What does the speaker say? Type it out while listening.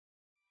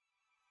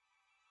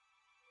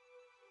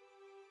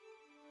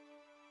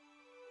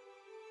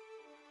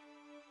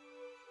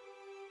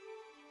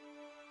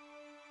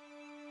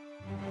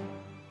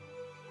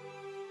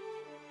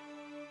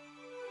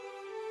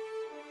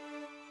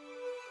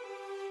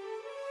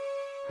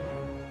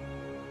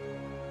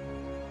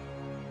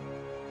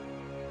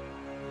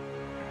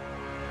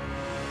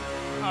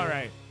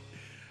right.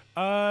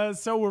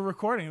 So we're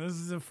recording. This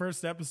is the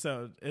first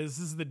episode. This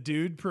is the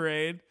Dude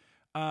Parade.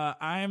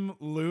 I'm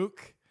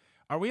Luke.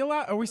 Are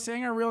we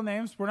saying our real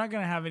names? We're not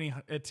gonna have any.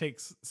 It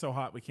takes so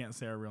hot we can't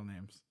say our real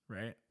names,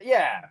 right?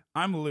 Yeah.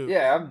 I'm Luke.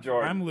 Yeah, I'm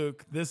Jordan. I'm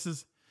Luke. This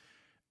is.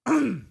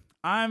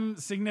 I'm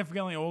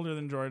significantly older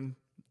than Jordan,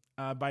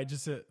 by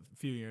just a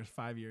few years,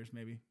 5 years,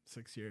 maybe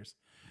 6 years.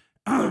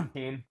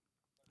 13.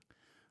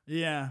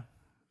 Yeah,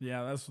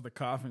 that's what the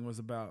coughing was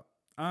about.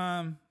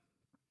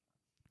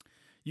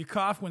 You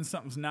cough when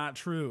something's not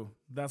true.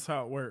 That's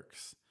how it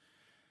works.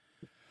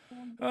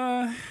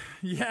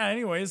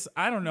 Anyways,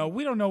 I don't know.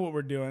 We don't know what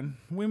we're doing.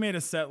 We made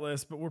a set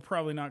list, but we're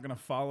probably not going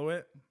to follow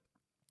it.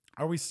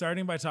 Are we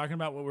starting by talking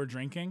about what we're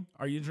drinking?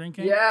 Are you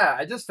drinking? Yeah,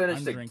 I just finished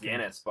I'm the drinking.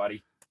 Guinness,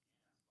 buddy.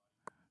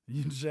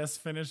 You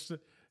just finished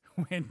it?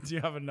 Wait, do you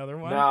have another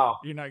one? No.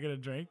 You're not going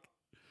to drink?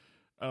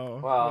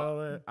 Oh,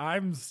 Well,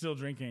 I'm still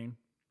drinking.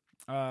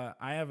 I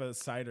have a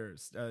cider,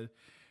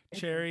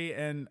 cherry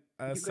and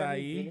acai. Is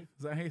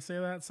that how you say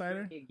that,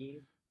 cider?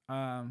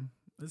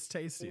 It's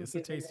tasty. It's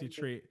a tasty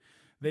treat.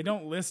 They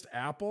don't list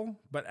apple,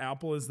 but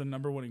apple is the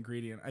number one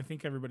ingredient. I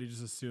think everybody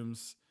just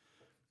assumes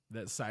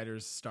that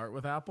ciders start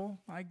with apple,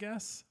 I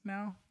guess,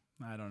 now.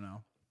 I don't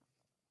know.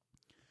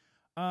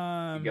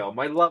 There you go.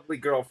 My lovely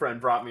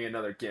girlfriend brought me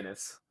another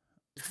Guinness.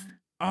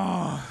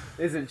 Oh,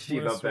 Isn't she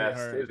what a the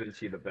best? sweetheart. Isn't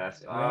she the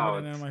best?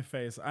 Rubbing it in my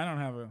face. I don't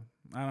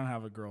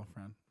have a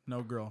girlfriend.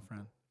 No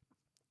girlfriend.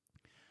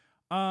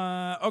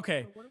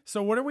 Okay.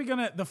 So what are we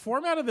the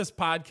format of this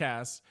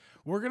podcast,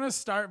 we're gonna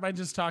start by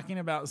just talking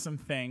about some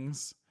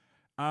things.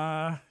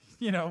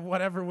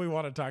 Whatever we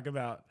want to talk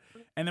about.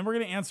 And then we're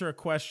gonna answer a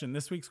question.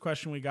 This week's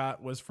question we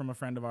got was from a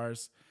friend of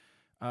ours.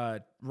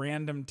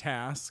 Random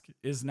Task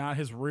is not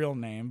his real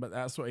name, but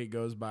that's what he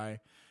goes by.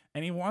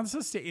 And he wants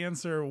us to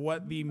answer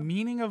what the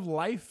meaning of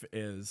life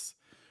is,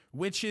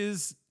 which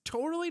is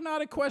totally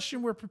not a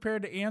question we're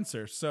prepared to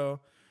answer. So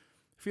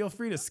feel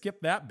free to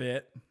skip that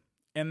bit.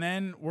 And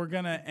then we're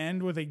going to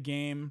end with a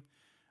game.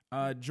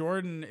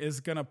 Jordan is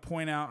going to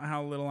point out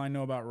how little I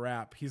know about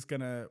rap.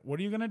 What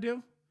are you going to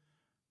do?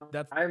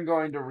 I'm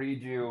going to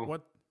read you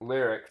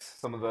lyrics,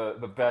 some of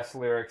the best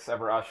lyrics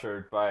ever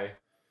ushered by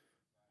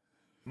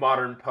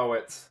modern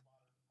poets,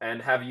 and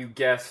have you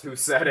guess who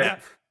said it.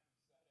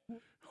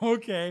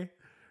 Okay.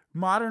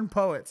 Modern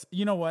poets.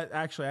 You know what?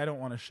 Actually, I don't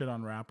want to shit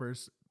on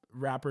rappers.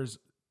 Rappers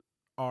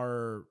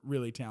are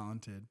really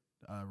talented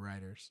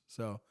writers.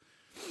 So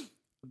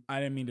I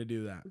didn't mean to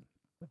do that.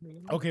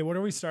 Okay, what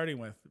are we starting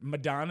with?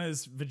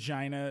 Madonna's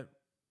vagina.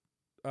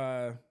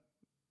 We're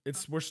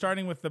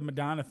starting with the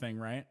Madonna thing,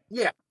 right?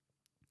 Yeah.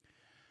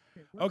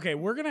 Okay,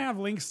 we're going to have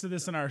links to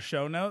this in our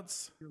show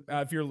notes.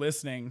 If you're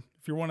listening,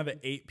 if you're one of the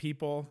 8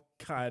 people,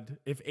 God,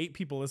 if 8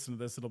 people listen to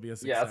this, it'll be a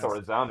success. Yeah, that's a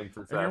resounding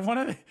success.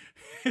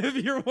 If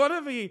you're one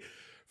of the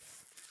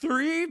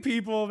 3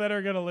 people that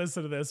are going to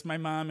listen to this, my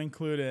mom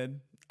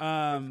included,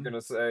 I was going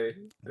to say.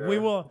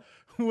 Yeah.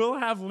 We'll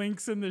have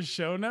links in the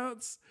show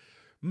notes.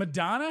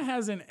 Madonna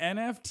has an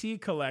NFT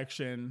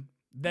collection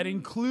that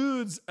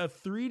includes a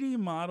 3D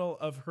model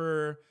of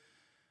her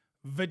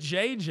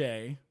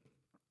vajayjay.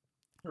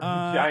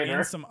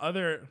 And some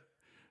other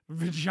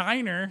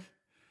vagina.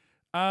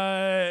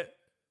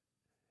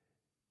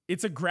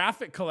 It's a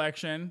graphic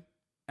collection.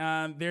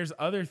 There's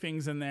other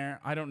things in there.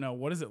 I don't know.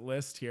 What does it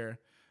list here?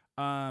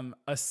 A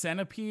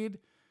centipede,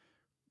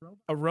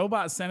 a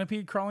robot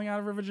centipede crawling out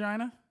of her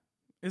vagina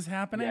is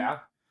happening. Yeah.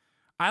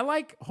 I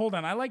like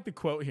the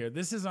quote here.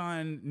 This is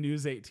on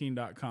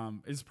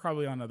news18.com. It's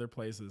probably on other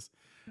places.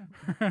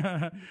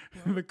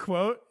 The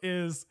quote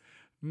is,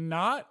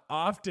 "Not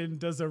often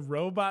does a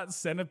robot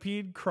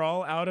centipede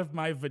crawl out of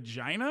my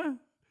vagina."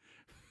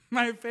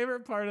 My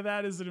favorite part of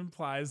that is it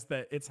implies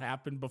that it's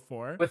happened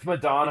before. With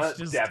Madonna,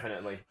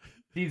 definitely.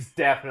 She's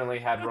definitely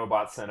had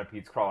robot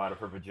centipedes crawl out of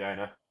her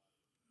vagina.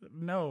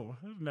 No,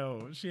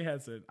 she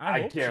hasn't.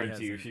 I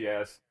guarantee you she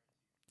has.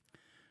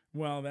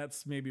 Well,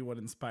 that's maybe what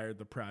inspired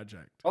the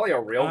project. Probably a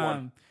real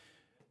one.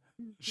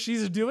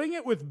 She's doing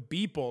it with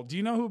Beeple. Do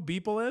you know who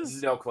Beeple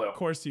is? No clue. Of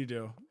course you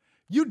do.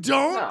 You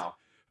don't? No.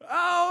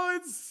 Oh,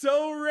 it's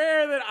so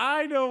rare that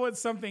I know what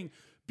something.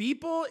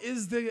 Beeple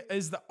is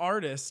the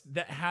artist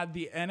that had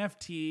the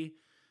NFT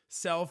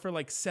sell for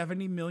like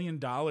 $70 million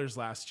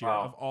last year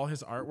of all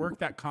his artwork.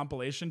 That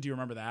compilation. Do you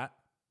remember that?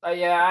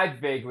 Yeah, I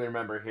vaguely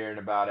remember hearing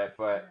about it,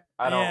 but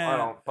I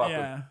don't fuck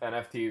with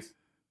NFTs.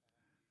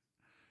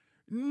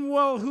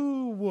 Well,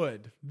 who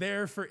would?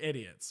 They're for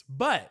idiots.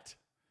 But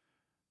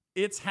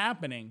it's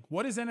happening.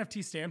 What does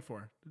NFT stand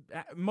for?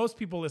 Most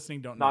people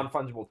listening don't know.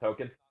 Non-fungible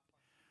token.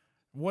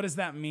 What does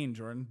that mean,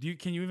 Jordan?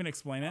 Can you even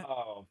explain it?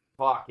 Oh,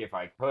 fuck if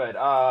I could.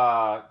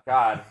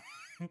 God.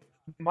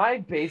 My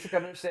basic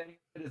understanding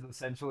of it is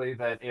essentially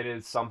that it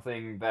is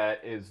something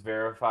that is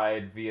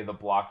verified via the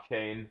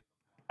blockchain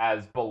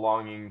as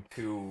belonging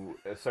to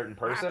a certain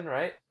person,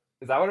 right?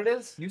 Is that what it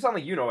is? You sound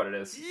like you know what it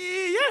is.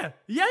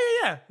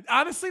 Yeah.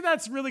 Honestly,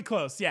 that's really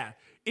close. Yeah.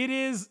 It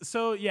is.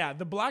 So, yeah,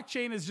 the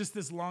blockchain is just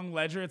this long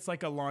ledger. It's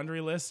like a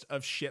laundry list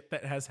of shit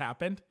that has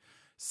happened.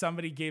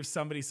 Somebody gave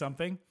somebody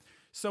something.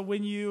 So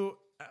when you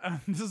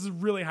this is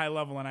really high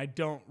level and I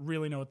don't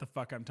really know what the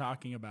fuck I'm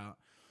talking about.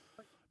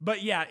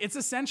 But yeah, it's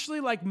essentially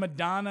like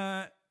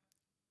Madonna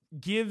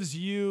gives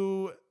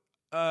you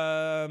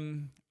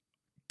kind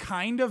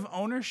of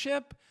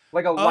ownership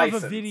Like a of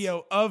license. a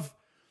video of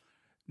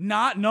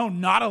not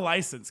a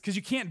license, because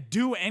you can't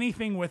do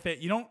anything with it.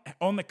 You don't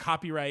own the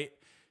copyright.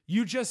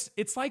 You just,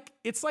 it's like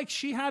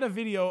she had a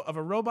video of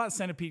a robot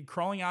centipede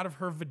crawling out of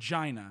her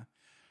vagina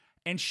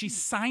and she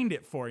signed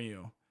it for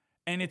you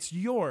and it's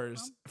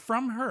yours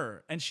from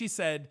her. And she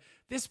said,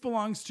 this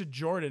belongs to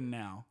Jordan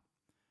now.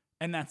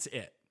 And that's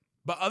it.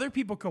 But other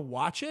people could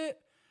watch it.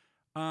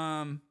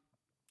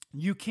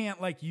 You can't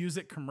like use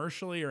it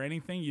commercially or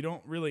anything. You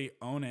don't really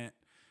own it.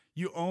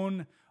 You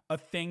own a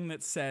thing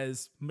that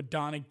says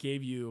Madonna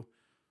gave you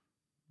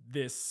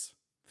this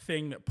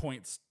thing that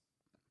points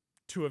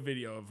to a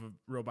video of a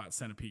robot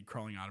centipede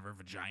crawling out of her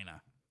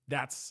vagina.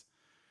 That's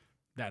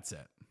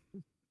it.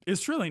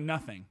 It's really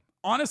nothing.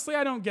 Honestly,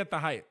 I don't get the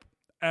hype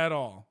at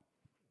all.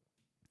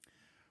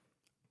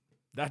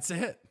 That's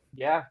it.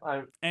 Yeah.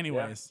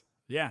 Anyways,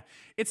 yeah.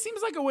 It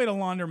seems like a way to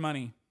launder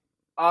money.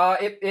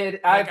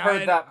 I've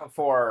heard that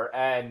before,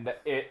 and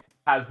it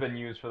has been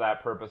used for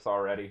that purpose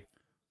already.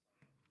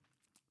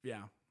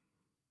 Yeah.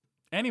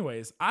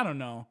 Anyways, I don't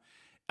know.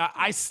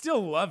 I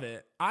still love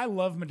it. I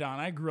love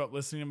Madonna. I grew up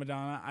listening to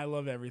Madonna. I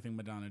love everything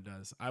Madonna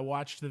does. I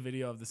watched the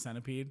video of the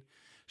centipede.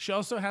 She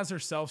also has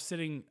herself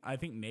sitting, I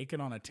think,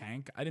 naked on a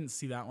tank. I didn't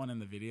see that one in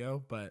the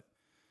video, but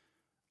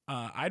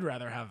I'd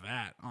rather have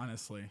that,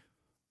 honestly,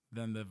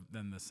 than the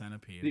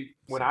centipede. See,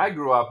 when I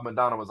grew up,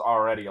 Madonna was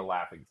already a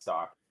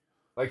laughingstock.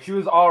 Like, she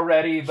was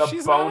already the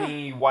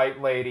bony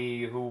white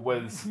lady who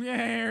was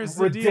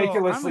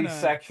ridiculously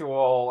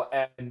sexual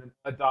and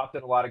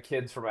adopted a lot of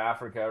kids from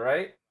Africa,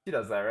 right? She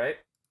does that, right?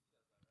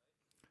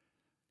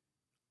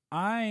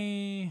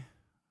 I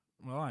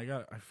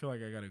feel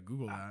like I gotta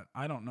Google that.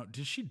 I don't know.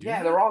 Did she do that?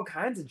 Yeah, there were all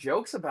kinds of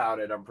jokes about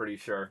it, I'm pretty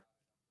sure.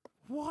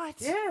 What?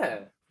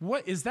 Yeah.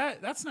 What is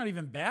that? That's not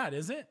even bad,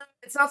 is it?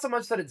 It's not so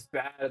much that it's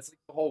bad, it's like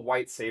the whole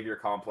white savior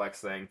complex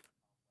thing.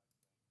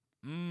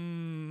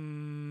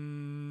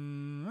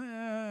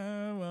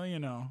 Well, you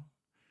know.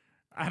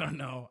 I don't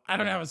know. I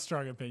don't have a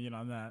strong opinion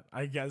on that.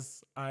 I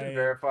guess I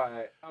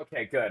verify.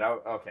 Okay, good.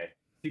 Okay.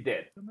 She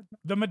did.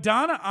 The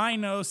Madonna I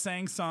know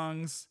sang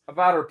songs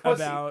about her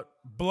pussy, about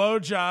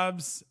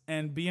blowjobs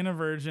and being a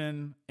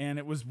virgin, and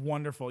it was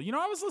wonderful. You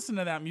know, I was listening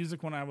to that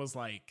music when I was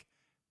like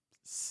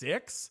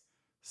 6,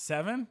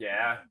 7.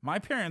 Yeah. My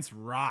parents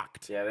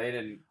rocked. Yeah, they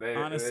didn't.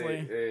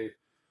 Honestly,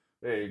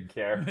 they didn't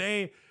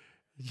care.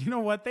 You know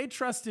what? They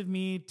trusted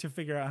me to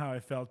figure out how I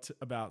felt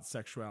about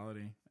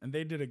sexuality, and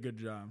they did a good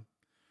job.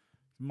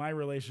 My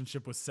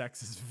relationship with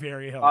sex is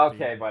very healthy.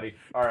 Okay, buddy.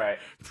 All right.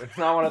 It's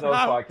not one of those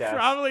podcasts.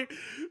 Probably.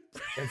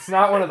 It's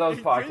not one of those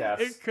podcasts.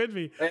 It could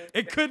be.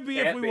 It could be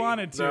if we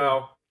wanted to.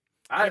 No.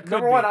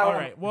 Number one, I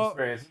don't want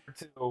experience.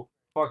 Number two,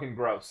 fucking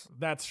gross.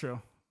 That's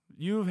true.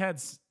 You've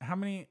had how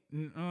many?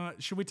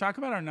 Should we talk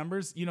about our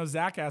numbers? You know,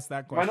 Zach asked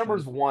that question. My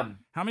number's 1.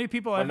 How many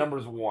people? My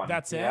number's 1.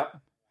 That's it.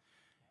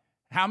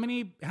 How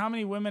many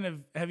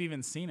women have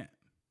even seen it?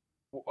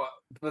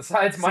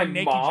 Besides my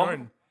Naked mom.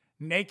 Jordan.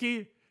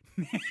 Naked.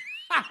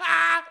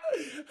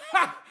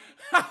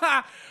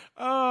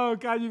 Oh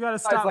God, you gotta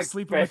stop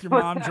sleeping with your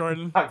mom,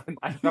 Jordan.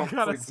 You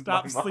gotta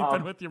stop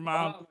sleeping with your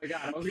mom. Oh my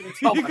God, I was gonna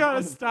tell you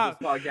gotta stop.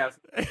 Podcast.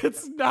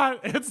 It's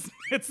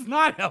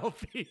not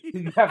healthy.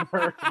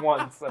 Never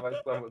once have I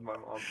slept with my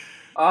mom.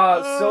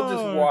 Still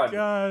just 1. Oh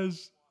gosh.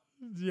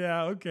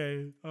 Yeah.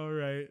 Okay. All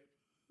right.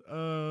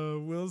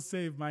 We'll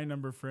save my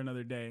number for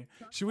another day.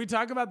 Should we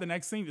talk about the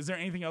next thing? Is there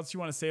anything else you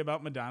want to say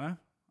about Madonna?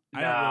 No.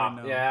 I don't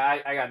really know.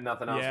 Yeah, I got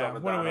nothing else about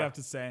Madonna. What do we have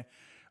to say?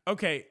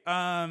 Okay.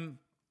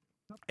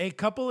 A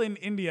couple in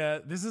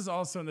India. This is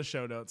also in the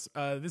show notes.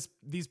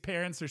 These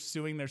parents are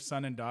suing their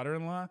son and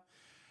daughter-in-law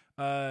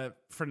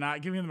for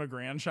not giving them a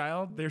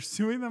grandchild. They're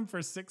suing them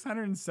for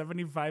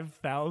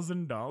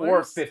 $675,000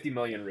 or 50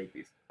 million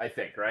rupees. I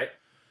think, right?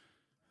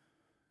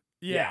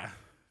 Yeah.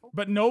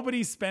 But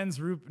nobody spends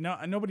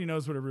nobody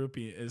knows what a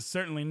rupee is.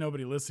 Certainly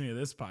nobody listening to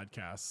this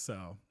podcast.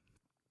 So,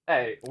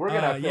 hey, we're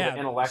gonna have the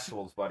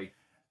intellectuals, buddy.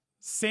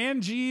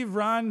 Sanjeev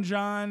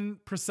Ranjan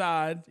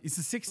Prasad. He's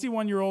a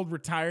 61-year-old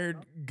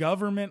retired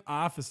government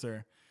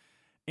officer,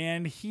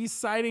 and he's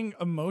citing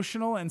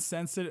emotional and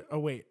sensitive. Oh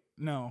wait,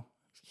 no,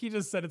 he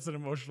just said it's an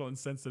emotional and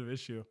sensitive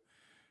issue.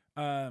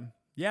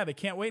 They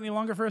can't wait any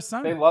longer for a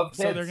son. They love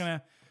kids. So they're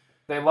gonna.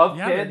 They love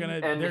kids,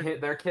 and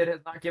their kid has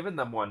not given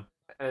them one.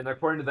 And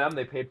according to them,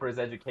 they paid for his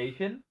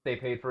education. They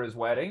paid for his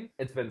wedding.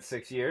 It's been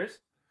 6 years.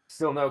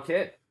 Still no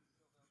kid.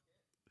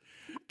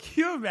 Can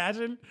you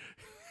imagine?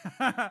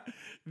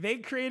 They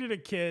created a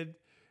kid,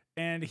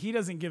 and he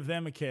doesn't give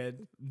them a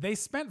kid. They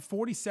spent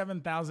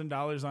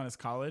 $47,000 on his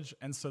college,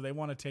 and so they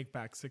want to take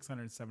back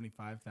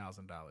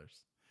 $675,000,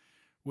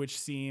 which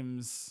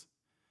seems,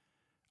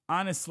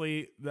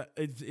 honestly,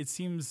 it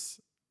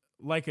seems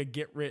like a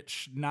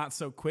get-rich,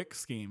 not-so-quick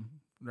scheme,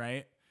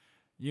 right?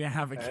 You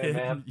have a kid,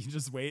 and you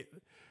just wait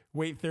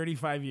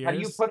 35 years. How do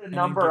you put a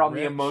number on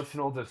the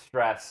emotional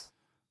distress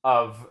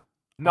of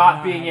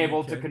not being having a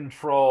able to kid.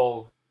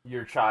 control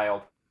your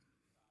child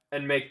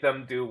and make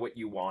them do what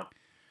you want.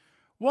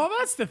 Well,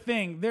 that's the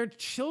thing.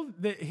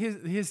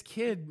 His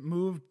kid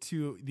moved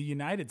to the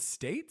United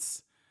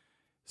States.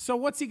 So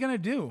what's he gonna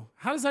do?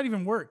 How does that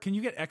even work? Can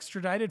you get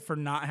extradited for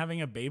not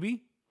having a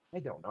baby? I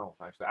don't know,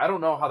 actually. I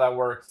don't know how that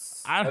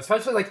works. I-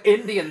 Especially like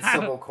Indian I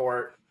don't- civil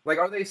court. Like,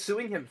 are they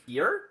suing him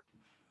here?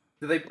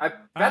 I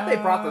bet they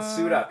brought the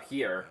suit up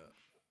here.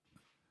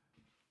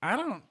 I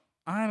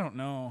don't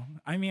know.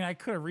 I mean, I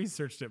could have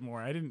researched it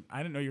more. I didn't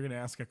know you were gonna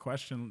ask a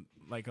question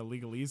like a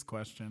legalese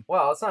question.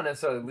 Well, it's not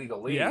necessarily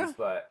legalese, Yeah?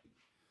 but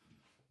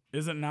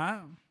Is it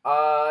not?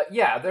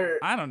 yeah, they're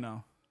I don't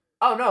know.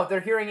 oh no, they're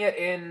hearing it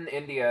in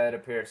India, it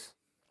appears.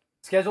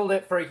 Scheduled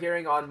it for a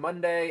hearing on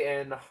Monday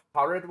in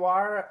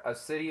Haridwar, a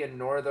city in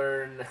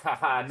northern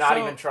not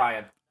even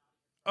trying.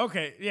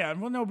 Okay, yeah.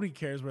 Well, nobody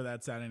cares where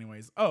that's at,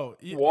 anyways. Oh,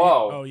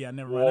 Whoa. Oh, yeah.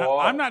 Never mind. Whoa.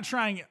 I'm not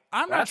trying.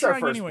 I'm not That's our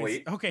trying, first anyways.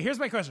 tweet. Okay, here's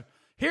my question.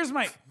 Here's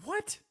my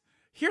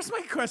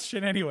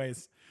question,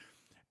 anyways.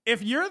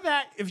 If you're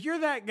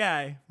that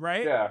guy,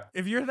 right? Yeah.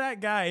 If you're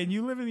that guy and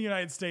you live in the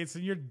United States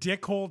and your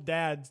dickhole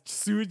dad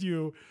sued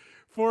you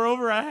for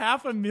over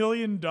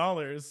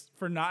 $500,000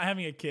 for not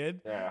having a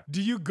kid, Yeah.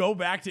 do you go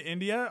back to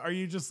India? Or are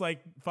you just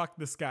like, fuck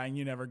this guy and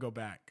you never go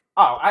back?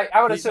 Oh,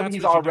 I would assume That's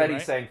he's what you do, already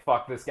right? saying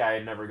 "fuck this guy"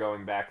 and never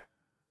going back.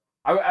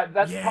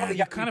 That's Yeah, probably you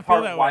got to be kinda part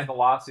feel of that why way. the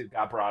lawsuit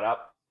got brought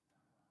up.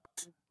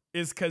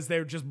 Is because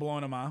they're just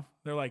blowing him off.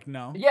 They're like,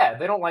 no. Yeah,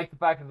 they don't like the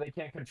fact that they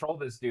can't control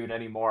this dude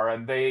anymore,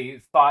 and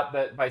they thought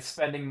that by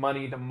spending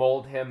money to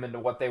mold him into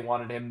what they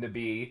wanted him to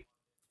be,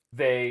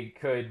 they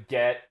could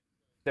get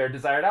their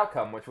desired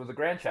outcome, which was a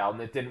grandchild,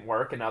 and it didn't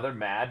work, and now they're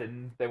mad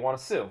and they want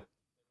to sue.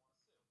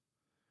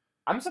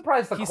 I'm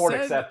surprised the He court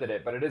said- accepted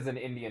it, but it is an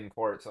Indian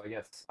court, so I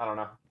guess I don't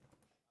know.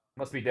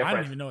 Must be I different.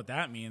 don't even know what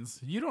that means.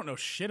 You don't know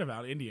shit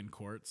about Indian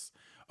courts.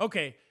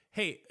 Okay,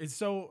 hey,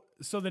 so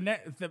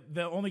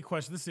the only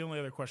question. This is the only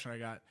other question I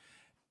got.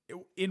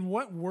 In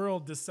what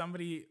world is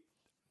somebody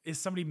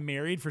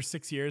married for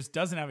 6 years,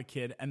 doesn't have a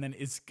kid, and then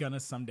is gonna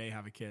someday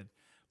have a kid?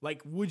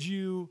 Like, would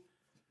you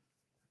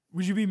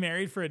be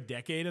married for a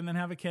decade and then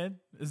have a kid?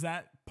 Is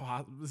that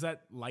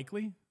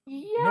likely?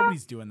 Yeah,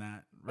 Nobody's doing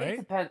that, it right?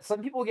 depends.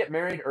 Some people get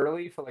married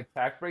early for like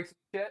tax breaks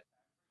and shit,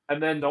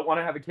 and then don't want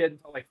to have a kid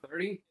until like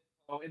 30.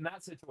 So in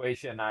that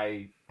situation,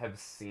 I have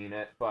seen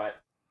it, but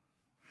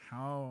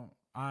How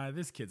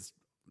this kid's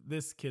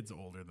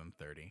older than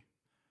 30.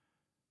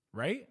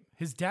 Right?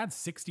 His dad's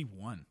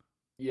 61.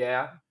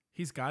 yeah,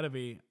 He's got to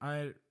be.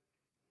 I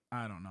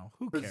don't know.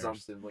 Who cares?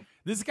 presumptively.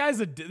 This guy's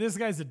a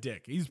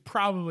dick. He's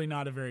probably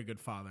not a very good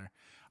father.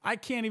 I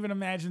can't even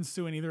imagine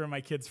suing either of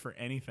my kids for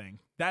anything.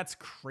 That's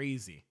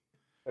crazy.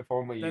 If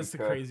only you That's the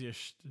could.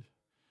 craziest.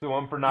 Sue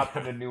him for not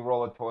putting a new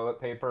roll of toilet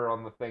paper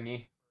on the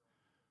thingy.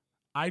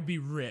 I'd be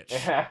rich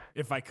Yeah.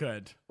 if I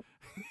could.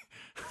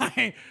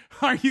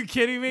 Are you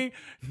kidding me?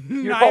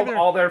 You hold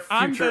all their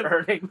I'm future the-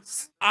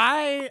 earnings.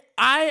 I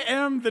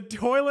am the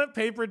toilet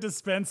paper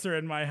dispenser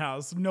in my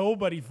house.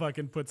 Nobody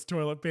fucking puts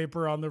toilet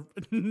paper on the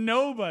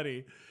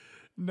nobody.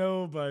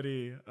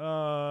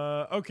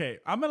 Okay,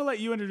 I'm gonna let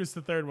you introduce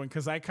the third one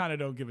because I kind of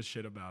don't give a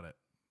shit about it.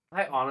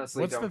 I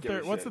honestly What's don't the give a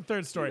third? What's shit the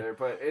third story? either,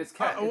 but it's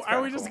kind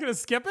Are we just gonna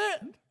skip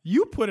it?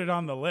 You put it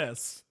on the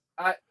list.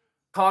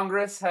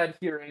 Congress had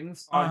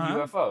hearings on Uh-huh.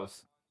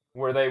 UFOs,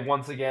 where they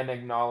once again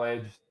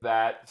acknowledged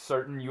that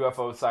certain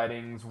UFO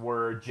sightings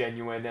were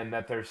genuine and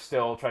that they're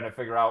still trying to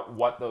figure out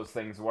what those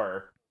things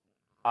were.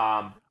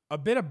 A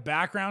bit of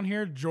background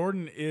here.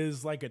 Jordan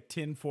is like a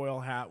tinfoil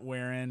hat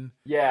wearing.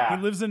 Yeah,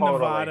 He lives in totally.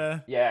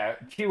 Nevada. Yeah,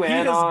 QAnon, He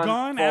has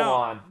gone full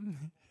out.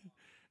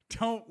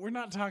 on. We're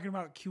not talking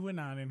about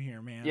QAnon in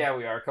here, man. Yeah,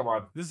 we are. Come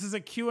on, This is a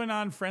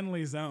QAnon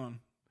friendly zone.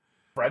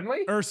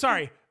 friendly. Or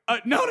sorry,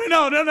 no.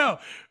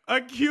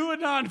 A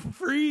QAnon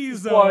free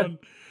zone.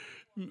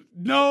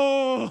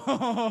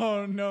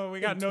 No, we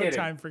got I'm no kidding.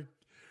 time for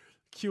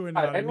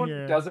QAnon Anyone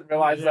here. who doesn't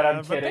realize that Yeah, I'm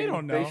but they kidding,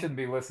 don't they know. shouldn't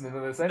be listening to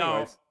this No,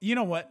 anyways. you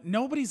know what?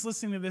 Nobody's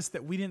listening to this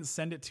that we didn't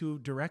send it to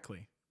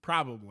directly.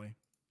 Probably.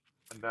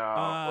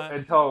 No,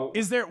 until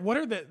Is there? What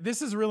are the?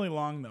 This is really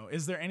long though.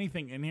 Is there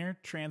anything in here?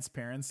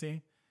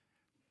 Transparency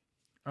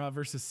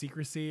versus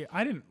secrecy.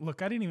 I didn't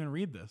even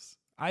read this.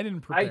 I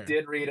didn't prepare. I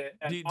did read it.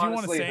 And Do you wanna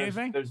honestly, say there's-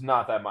 anything? There's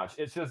not that much.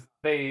 It's just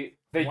they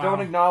Wow.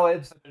 don't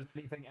acknowledge that there's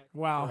anything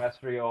Wow.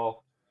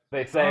 extraterrestrial.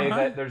 They say Uh-huh.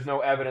 that there's no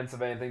evidence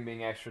of anything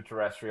being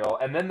extraterrestrial.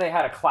 And then they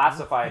had a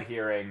classified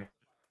hearing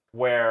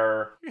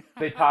where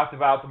they talked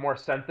about the more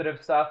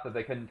sensitive stuff that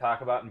they couldn't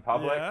talk about in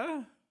public.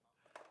 Yeah.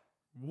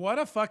 What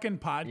a fucking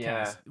podcast.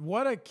 Yeah.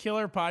 What a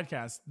killer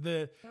podcast.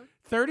 The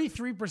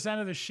 33%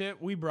 of the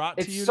shit we brought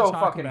to It's you so to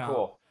talk fucking about.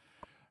 cool.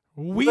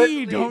 We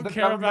Literally, don't the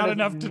care about government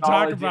enough is to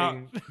talk about.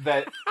 acknowledging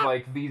that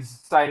like these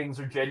sightings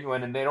are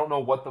genuine and they don't know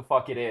what the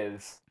fuck it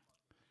is.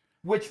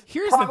 Which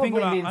Here's the probably thing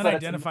about means that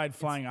it's unidentified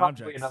flying probably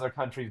objects. another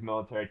country's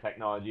military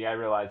technology. I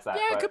realize that.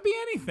 Yeah, but... it could be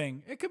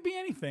anything. It could be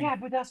anything. Yeah,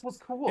 but that's what's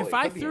cool. if It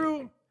I could be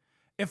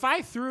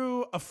anything.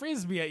 threw a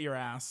frisbee at your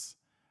ass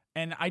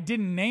and I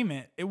didn't name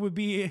it, it would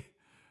be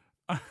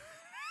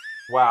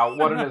Wow,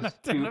 what an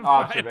astute Unidentified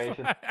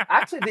observation. fly.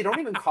 Actually, they don't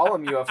even call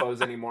them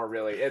UFOs anymore,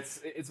 really.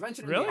 It's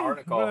mentioned in Really? the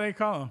What do article. they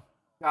call them?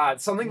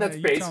 God, something that's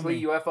You tell basically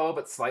me. UFO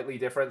but slightly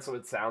different, so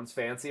it sounds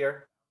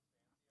fancier.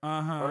 I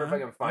wonder if Uh-huh. I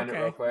can find it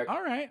real Okay. quick.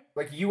 All right.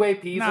 Like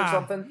UAPs or Nah.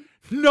 something.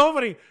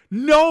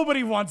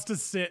 Nobody wants to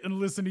sit and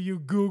listen to you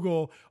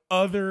Google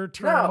other No,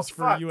 terms for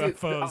fuck, dude.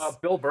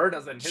 UFOs. Bill Burr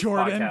does it in his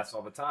Jordan. podcast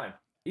all the time.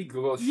 He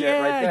Googles shit Yeah,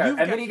 right there, you've and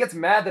got- then he gets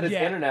mad that his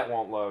yeah. internet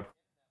won't load.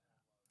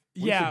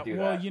 We Yeah, should do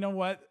well, that. you know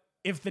what?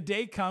 If the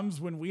day comes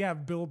when we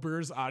have Bill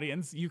Burr's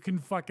audience, you can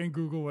fucking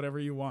Google whatever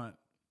you want.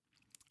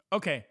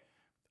 Okay.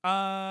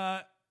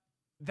 That's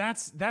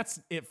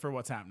it for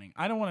what's happening.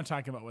 I don't want to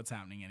talk about what's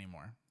happening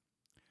anymore.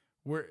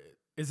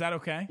 Is that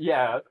okay?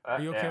 Yeah. Are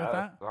you okay with that?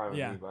 That's fine with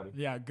Yeah. me, buddy.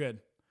 Yeah, good.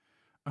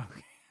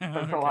 Okay. There's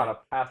Okay. a lot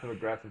of passive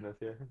aggressiveness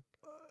here.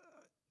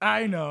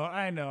 I know.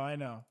 I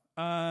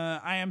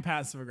am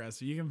passive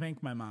aggressive. You can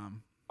thank my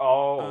mom.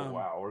 Oh,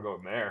 wow, we're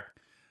going there.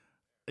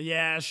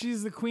 Yeah,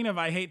 she's the queen of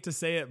I hate to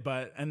say it,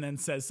 but and then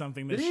says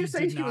something that Did she you say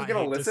did she not was going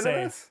hate to listen say. to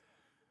this?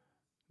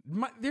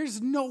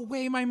 There's no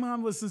way my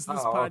mom listens to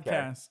this Oh, okay.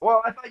 podcast.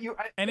 Well, I thought you.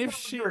 And I if don't know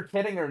she- you were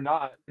kidding or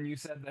not, and you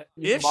said that.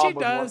 Your If mom she was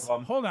one of does,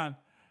 them. hold on.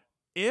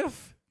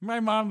 If my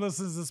mom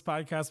listens to this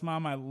podcast,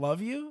 Mom, I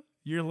love you.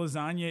 Your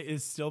lasagna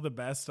is still the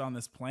best on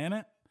this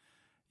planet.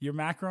 Your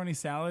macaroni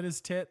salad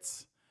is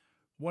tits.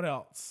 What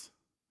else?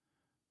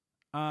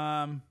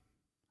 I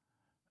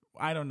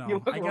don't know. You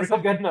look I guess real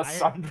good in a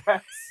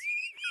sundress.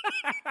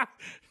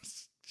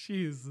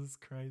 Jesus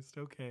Christ.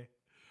 Okay.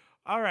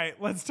 All right.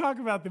 Let's talk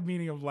about the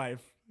meaning of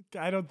life.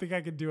 I don't think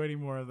I could do any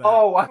more of that.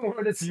 Oh,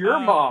 when it's your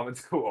Um, mom,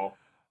 it's cool,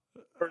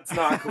 or it's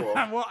not cool.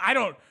 well, I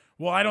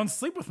don't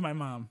sleep with my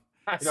mom.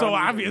 I don't So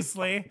either.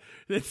 obviously,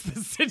 the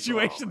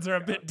situations are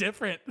a bit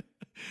different.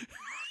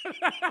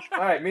 All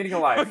right, meaning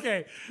of life.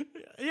 Okay.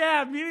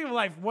 Yeah, meaning of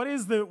life.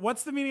 What's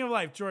the meaning of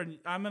life, Jordan?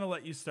 I'm gonna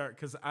let you start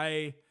because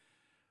I'm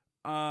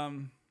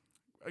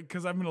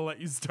gonna let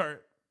you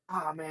start.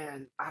 Oh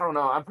man, I don't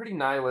know. I'm pretty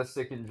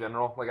nihilistic in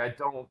general. Like I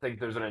don't think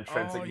there's an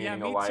intrinsic yeah,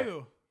 meaning me of life.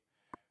 too.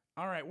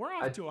 All right, we're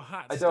off to a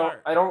hot I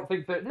start. don't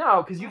think that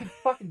no, because you can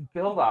fucking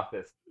build off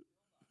this.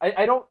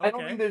 I don't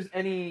Okay. think there's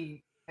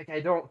any like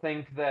I don't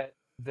think that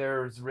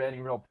there's any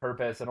real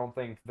purpose. I don't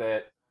think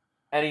that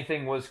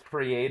anything was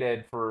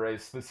created for a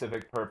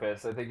specific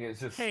purpose. I think it's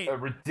just Hey, a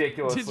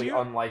ridiculously you-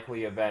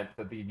 unlikely event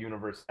that the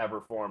universe ever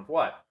formed.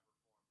 What?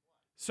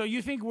 So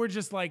you think we're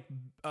just like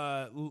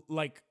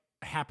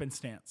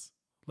happenstance?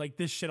 Like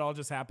this shit all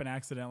just happened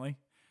accidentally?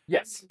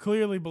 Yes.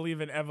 Clearly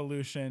believe in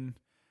evolution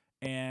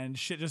and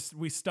shit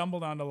we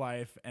stumbled onto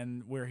life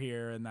and we're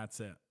here and that's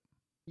it.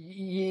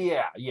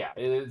 Yeah.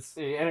 It's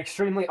an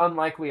extremely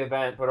unlikely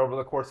event, but over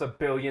the course of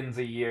billions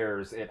of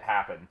years, it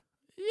happened.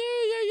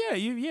 Yeah.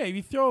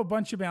 You throw a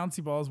bunch of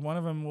bouncy balls, one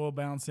of them will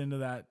bounce into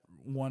that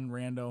one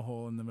rando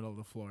hole in the middle of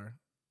the floor.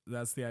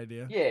 That's the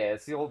idea. Yeah,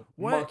 it's the old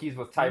What? monkeys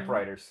with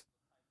typewriters.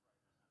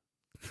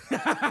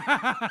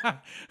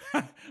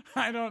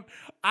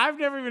 I've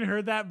never even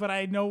heard that, but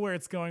I know where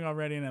it's going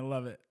already and I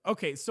love it.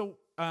 Okay, so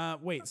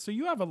wait, so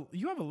you have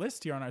a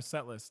list here on our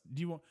set list.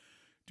 Do you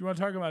want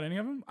to talk about any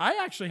of them? I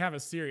actually have a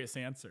serious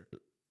answer.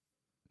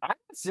 I have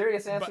a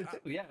serious answer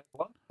But- too. Yeah, I'd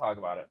love to talk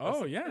about it. Oh,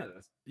 Let's yeah. do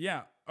this.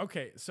 Yeah.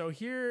 Okay. So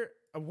here,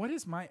 what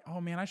is my? Oh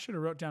man, I should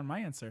have wrote down my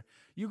answer.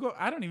 You go.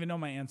 I don't even know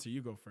my answer.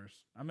 You go first.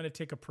 I'm gonna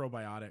take a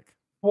probiotic.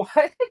 What?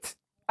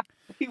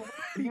 What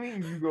do you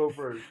mean you go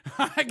first?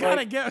 I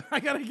gotta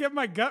get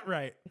my gut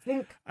right. I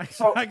think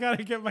I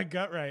gotta get my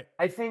gut right.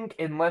 I think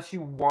unless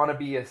you want to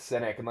be a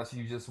cynic, unless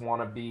you just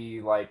want to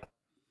be like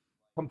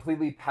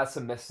completely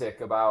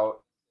pessimistic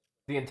about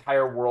the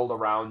entire world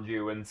around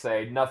you and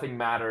say nothing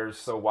matters,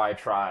 so why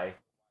try?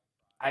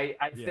 I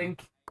Yeah.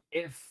 think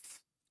if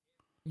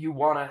you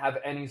want to have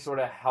any sort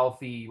of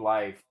healthy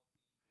life,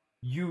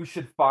 you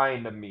should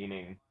find a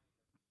meaning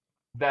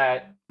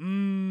that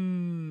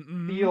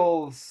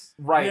feels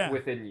right Yeah.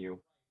 within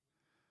you.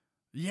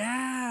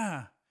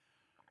 Yeah.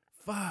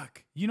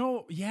 Fuck.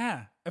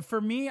 Yeah. For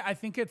me, I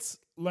think it's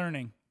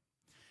learning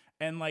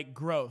and like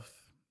growth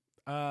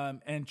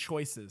and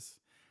choices.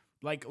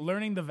 Like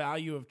learning the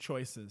value of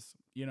choices,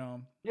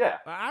 Yeah.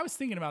 I was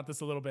thinking about this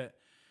a little bit.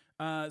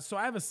 So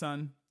I have a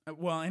son.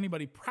 Well,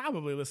 anybody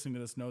probably listening to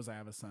this knows I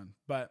have a son,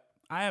 but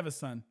I have a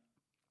son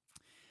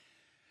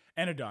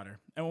and a daughter.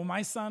 And when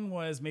my son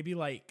was maybe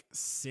like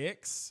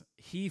 6,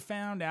 he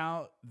found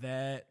out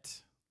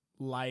that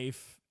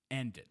life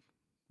ended,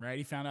 right?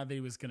 He found out that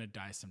he was going to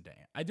die someday.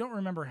 I don't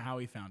remember how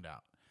he found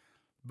out,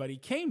 but he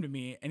came to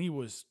me and he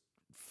was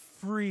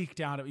freaked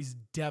out. He's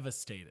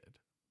devastated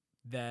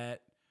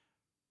that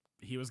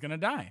he was going to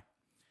die.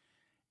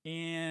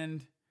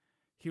 And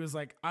he was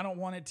like, I don't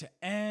want it to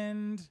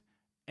end.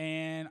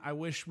 And I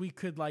wish we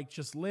could like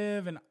just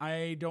live and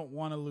I don't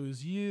want to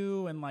lose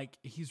you. And like,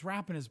 he's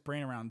wrapping his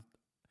brain around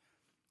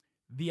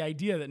the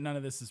idea that none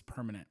of this is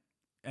permanent.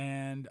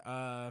 And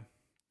I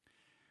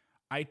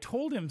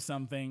told him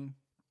something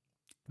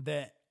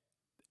that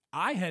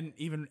I hadn't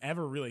even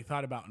ever really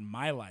thought about in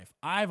my life.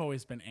 I've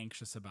always been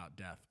anxious about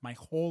death my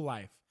whole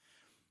life.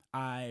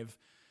 I've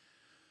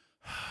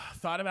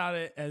thought about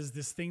it as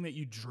this thing that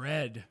you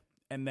dread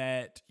and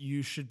that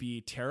you should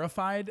be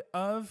terrified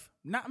of.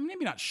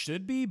 Maybe not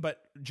should be,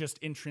 but just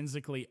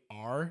intrinsically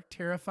are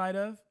terrified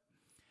of.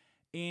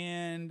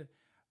 And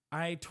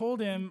I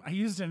told him, I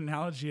used an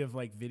analogy of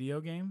like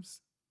video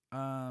games.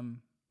 I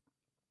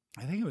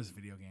think it was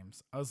video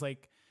games. I was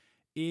like,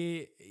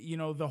 the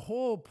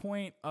whole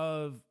point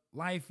of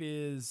life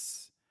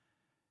is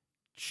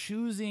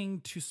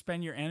choosing to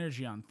spend your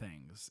energy on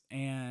things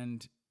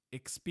and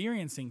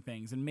experiencing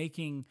things and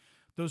making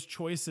those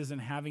choices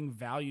and having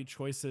value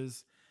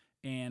choices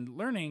and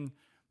learning.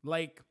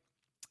 Like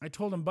I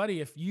told him,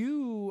 buddy, if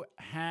you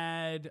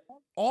had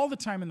all the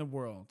time in the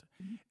world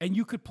and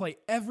you could play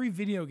every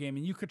video game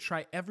and you could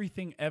try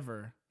everything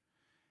ever,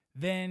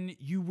 then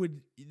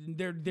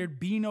there'd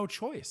be no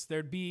choice.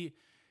 There'd be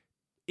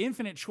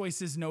infinite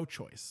choices, no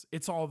choice.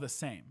 It's all the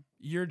same.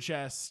 You're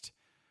just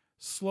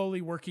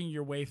slowly working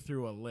your way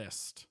through a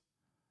list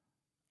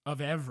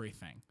of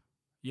everything,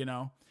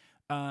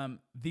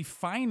 the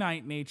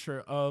finite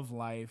nature of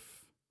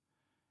life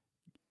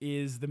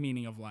is the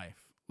meaning of life.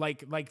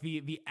 Like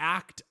the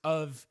act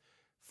of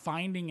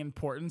finding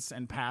importance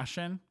and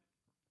passion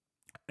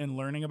and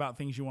learning about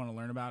things you want to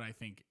learn about, I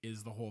think,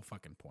 is the whole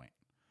fucking point.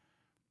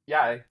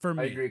 Yeah, For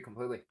me. I agree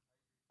completely.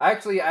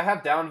 Actually, I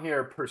have down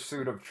here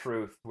pursuit of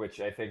truth,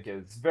 which I think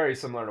is very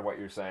similar to what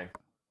you're saying.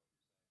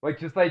 Like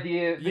just the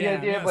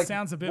idea of like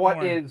sounds a bit what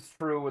more... is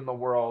true in the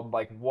world,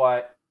 like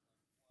what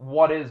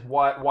is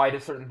what, why do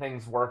certain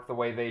things work the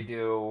way they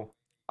do?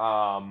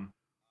 Even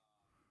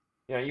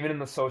in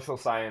the social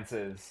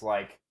sciences,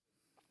 like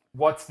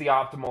what's the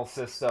optimal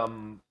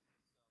system?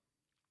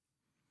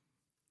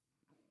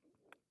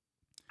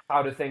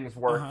 How do things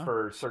work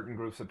for certain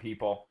groups of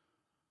people?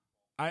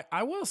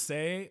 I will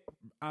say,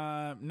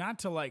 not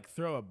to like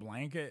throw a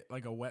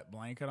wet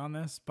blanket on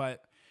this,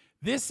 but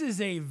this is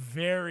a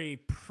very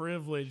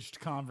privileged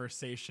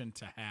conversation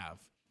to have.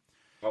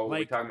 Oh,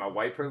 we're talking about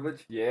white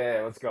privilege?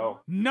 Yeah, let's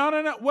go.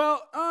 No.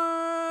 Well,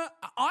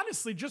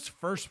 honestly, just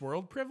first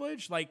world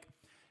privilege. Like,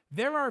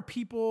 there are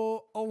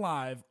people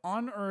alive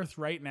on Earth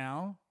right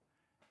now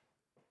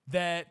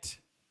that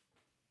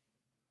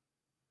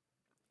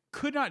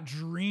could not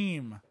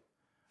dream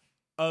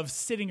of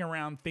sitting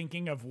around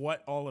thinking of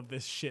what all of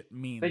this shit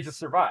means. They just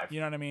survive.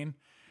 You know what I mean?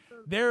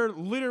 They're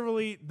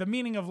literally, the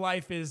meaning of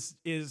life is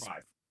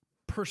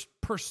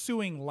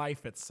pursuing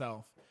life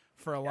itself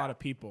for a lot of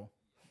people.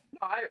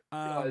 No,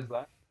 I realize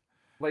that.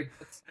 Like,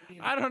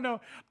 I don't know.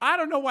 I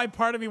don't know why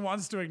part of me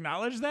wants to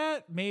acknowledge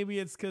that. Maybe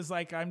it's because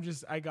like I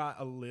got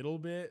a little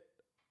bit.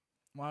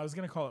 Well, I was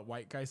gonna call it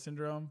white guy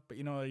syndrome, but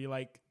you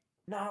like.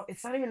 No,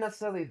 it's not even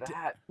necessarily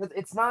that.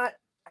 It's not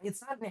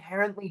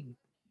inherently.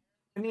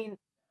 I mean,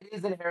 it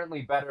is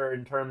inherently better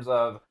in terms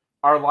of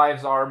our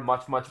lives are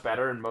much, much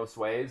better in most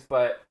ways,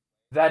 but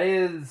that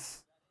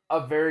is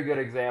a very good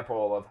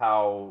example of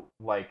how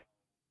like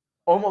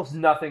almost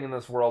nothing in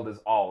this world is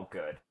all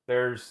good.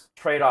 There's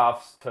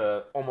trade-offs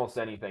to almost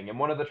anything. And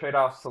one of the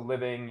trade-offs to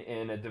living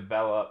in a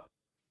developed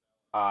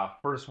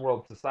first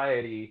world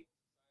society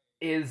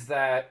is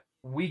that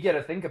we get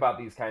to think about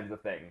these kinds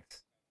of things.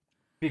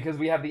 Because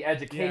we have the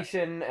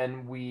education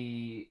and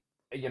we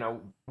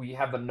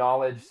have the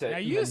knowledge to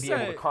be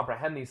able to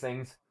comprehend these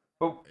things.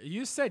 But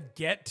you said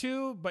get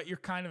to, but you're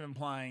kind of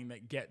implying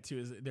that get to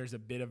is there's a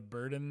bit of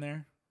burden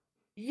there.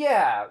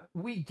 Yeah,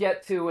 we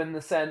get to in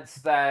the sense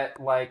that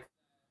like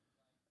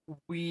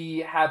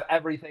we have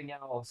everything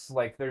else.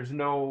 Like there's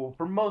no,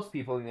 for most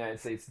people in the United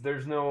States,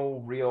 there's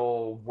no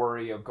real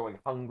worry of going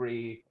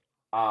hungry.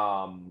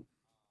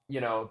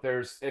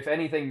 There's, if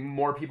anything,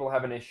 more people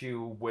have an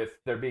issue with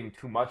there being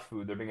too much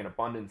food, there being an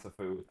abundance of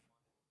food,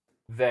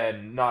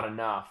 than not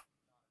enough.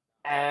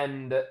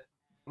 And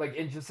like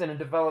in a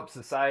developed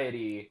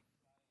society,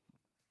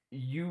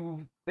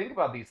 you think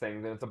about these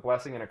things and it's a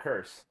blessing and a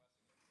curse.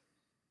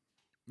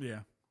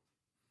 Yeah.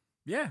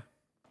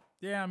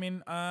 I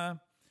mean,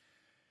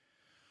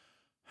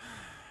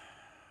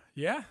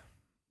 yeah.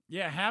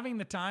 Having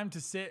the time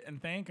to sit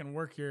and think and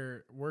work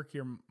your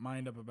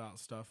mind up about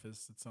stuff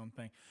is its own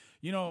thing.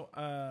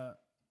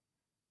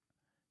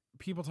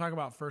 People talk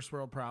about first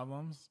world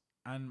problems,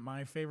 and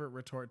my favorite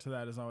retort to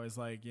that is always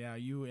like, "Yeah,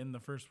 you in the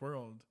first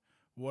world,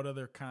 what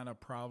other kind of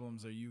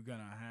problems are you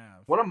gonna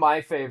have?" One of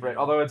my favorite,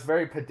 although it's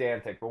very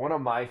pedantic, but one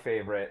of my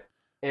favorite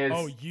is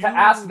to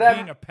ask them,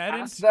 being a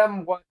pedant? Ask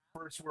them what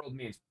first world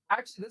means.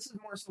 Actually, this is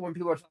more so when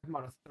people are talking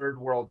about a third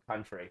world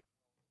country.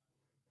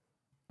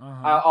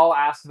 I'll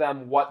ask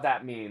them what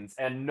that means,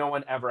 and no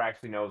one ever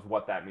actually knows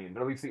what that means,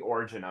 or at least the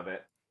origin of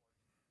it.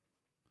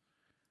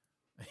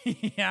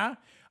 Yeah,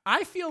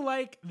 I feel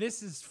like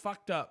this is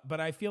fucked up,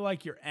 but I feel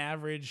like your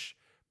average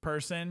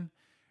person,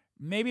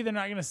 maybe they're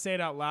not going to say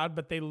it out loud,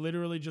 but they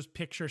literally just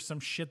picture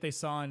some shit they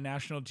saw on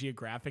National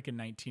Geographic in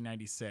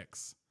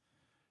 1996.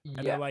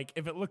 And they're like,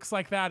 if it looks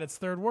like that, it's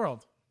third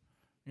world.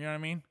 You know what I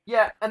mean?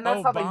 Yeah, and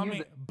that's how they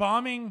use it.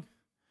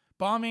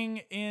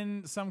 Bombing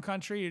in some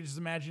country, you're just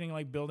imagining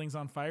like buildings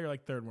on fire,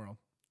 like third world.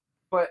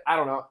 But I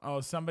don't know.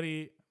 Oh,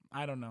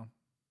 I don't know.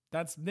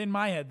 That's in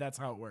my head. That's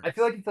how it works. I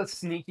feel like it's a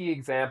sneaky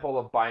example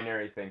of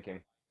binary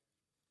thinking,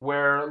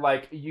 where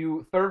like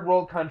you third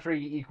world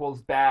country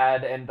equals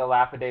bad and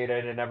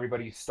dilapidated and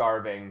everybody's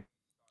starving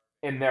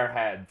in their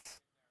heads,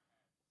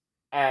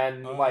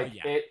 and like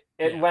Yeah, it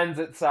yeah. lends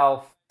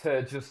itself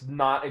to just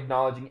not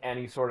acknowledging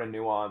any sort of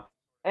nuance,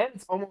 and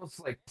it's almost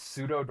like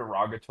pseudo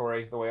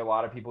derogatory the way a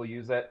lot of people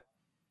use it.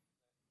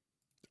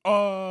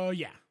 Oh,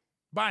 yeah.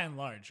 By and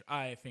large,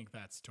 I think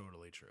that's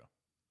totally true.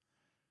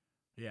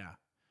 Yeah.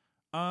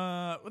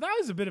 Well, that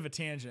was a bit of a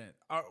tangent.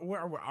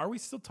 Are we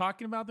still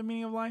talking about the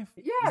meaning of life?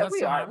 Is Yeah, that we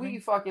still are.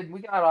 happening? We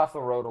got off the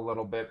road a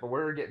little bit, but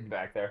we're getting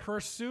back there.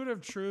 Pursuit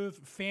of truth,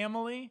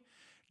 family.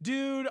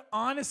 Dude,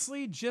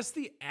 honestly, just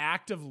the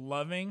act of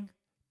loving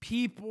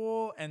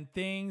people and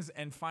things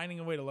and finding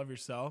a way to love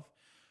yourself,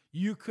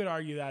 you could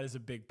argue that is a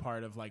big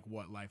part of like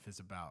what life is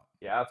about.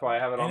 Yeah, that's why I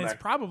have it And on there.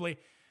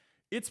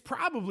 it's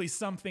probably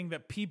something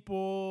that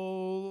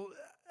people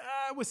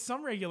with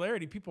some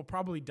regularity, people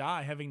probably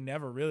die having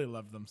never really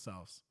loved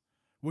themselves,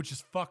 which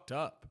is fucked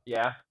up.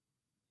 Yeah.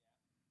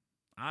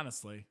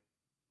 Honestly.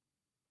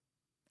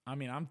 I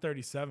mean, I'm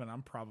 37.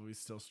 I'm probably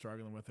still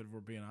struggling with it if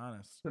we're being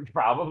honest.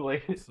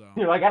 Probably. So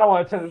You're like, I don't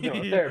want to turn this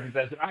into a therapy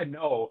session. I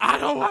know. I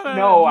don't want to.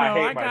 No, No, I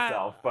hate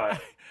myself,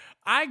 but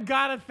I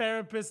got a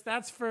therapist.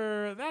 That's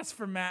for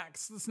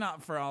Max. That's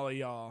not for all of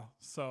y'all.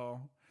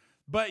 So,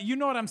 but you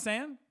know what I'm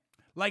saying?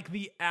 Like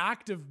the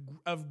act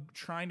of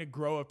trying to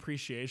grow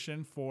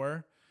appreciation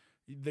for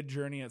the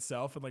journey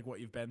itself and like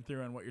what you've been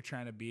through and what you're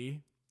trying to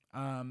be.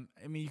 I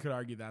mean, you could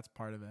argue that's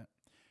part of it.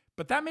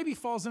 But that maybe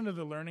falls into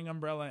the learning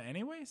umbrella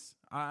anyways,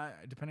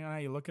 depending on how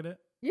you look at it.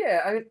 yeah,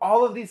 I mean,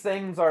 all of these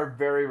things are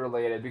very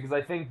related because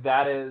I think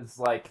that is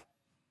like,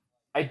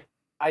 I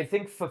I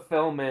think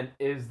fulfillment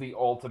is the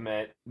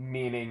ultimate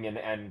meaning and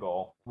end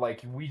goal.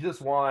 Like we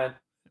just want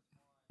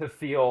to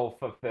feel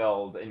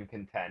fulfilled and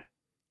content.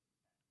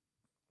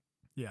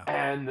 Yeah.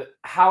 And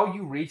how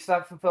you reach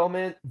that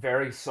fulfillment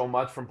varies so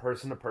much from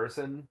person to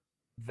person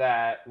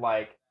that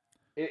like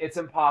it's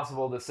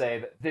impossible to say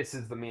that this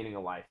is the meaning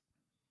of life.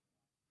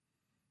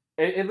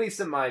 At least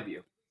in my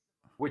view,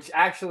 which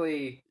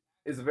actually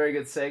is a very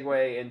good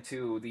segue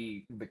into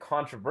the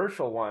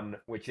controversial one,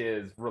 which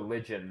is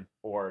religion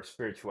or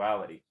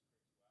spirituality.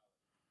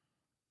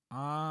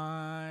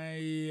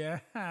 Yeah.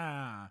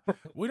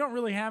 We don't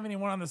really have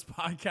anyone on this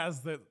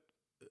podcast that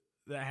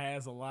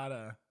has a lot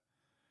of.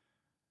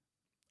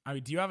 I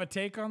mean, do you have a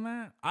take on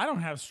that? I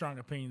don't have strong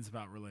opinions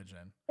about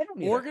religion. I don't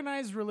either.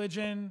 Organized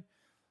religion.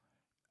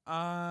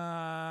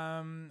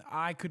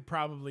 I could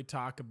probably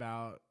talk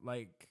about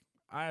like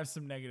I have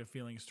some negative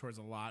feelings towards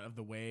a lot of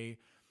the way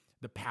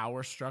the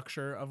power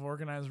structure of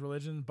organized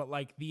religion, but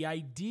like the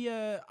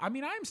idea. I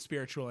mean, I'm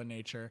spiritual in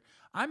nature.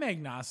 I'm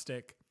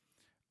agnostic.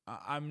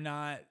 I'm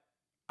not.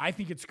 I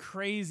think it's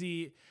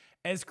crazy.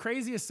 As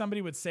crazy as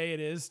somebody would say it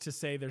is to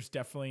say there's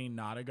definitely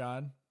not a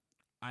God.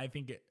 I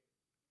think it.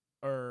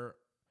 Or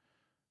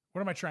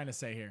what am I trying to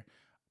say here?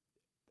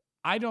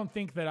 I don't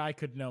think that I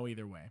could know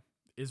either way.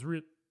 Is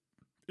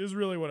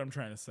really what I'm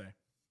trying to say.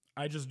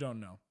 I just don't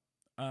know.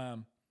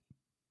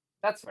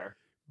 That's fair.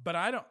 But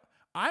I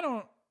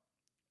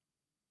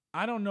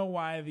don't know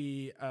why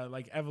the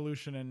like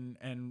evolution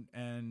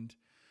and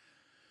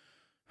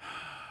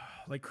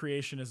like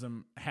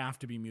creationism have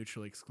to be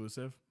mutually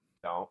exclusive.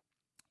 No.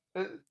 I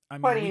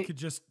mean, Plenty, we could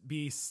just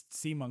be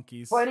sea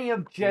monkeys. plenty of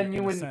in a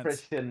genuine sense.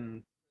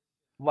 Christian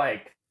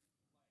like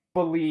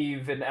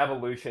believe in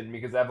evolution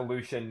because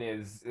evolution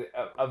is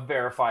a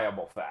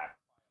verifiable fact.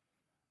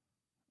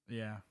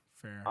 Yeah,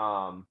 fair.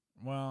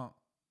 Well,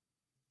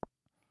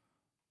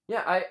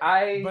 yeah,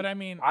 but I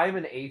mean, I'm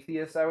an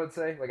atheist, I would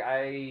say. Like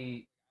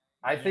I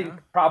think yeah,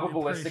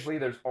 probabilistically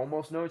there's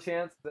almost no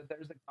chance that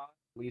there's a God,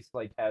 at least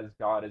like as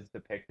God is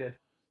depicted.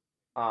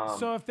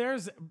 So if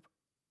there's,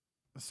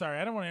 sorry,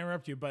 I don't want to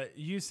interrupt you, but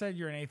you said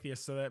you're an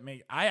atheist, so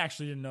I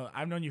actually didn't know.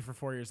 I've known you for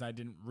 4 years. And I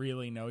didn't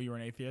really know you were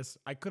an atheist.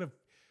 I could have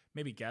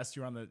maybe guessed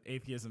you were on the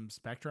atheism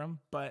spectrum,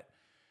 but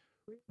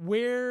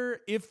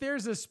if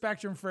there's a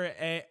spectrum for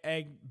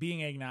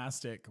being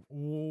agnostic,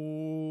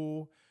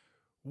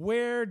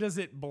 where does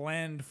it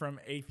blend from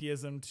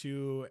atheism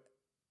to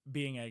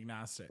being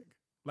agnostic?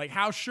 Like,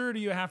 how sure do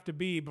you have to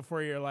be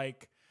before you're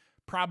like,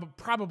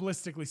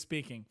 probabilistically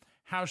speaking,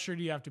 how sure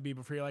do you have to be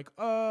before you're like,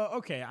 oh,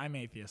 okay, I'm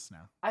atheist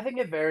now? I think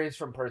it varies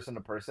from person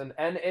to person,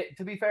 and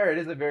to be fair, it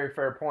is a very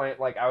fair point.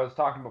 Like I was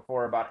talking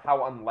before about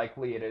how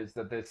unlikely it is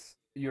that this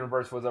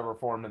universe was ever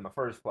formed in the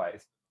first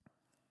place.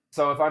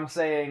 So if I'm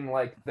saying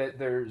like that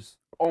there's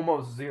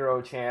almost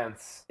zero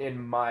chance in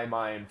my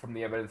mind from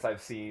the evidence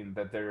I've seen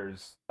that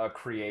there's a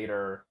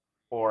creator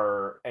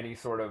or any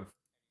sort of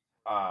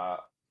uh,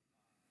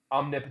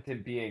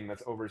 omnipotent being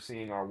that's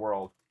overseeing our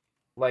world.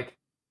 Like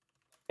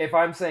if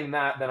I'm saying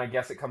that, then I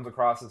guess it comes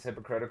across as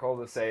hypocritical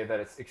to say that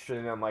it's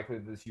extremely unlikely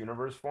that this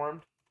universe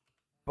formed.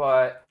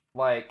 But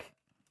like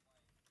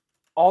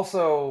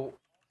also,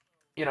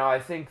 I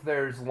think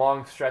there's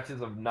long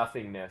stretches of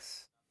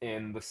nothingness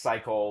in the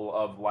cycle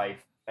of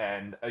life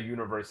and a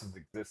universe's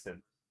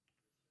existence.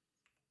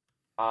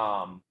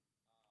 Um,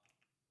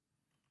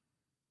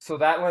 So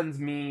that lends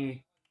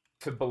me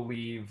to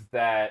believe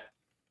that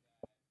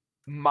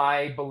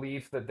my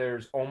belief that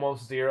there's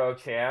almost zero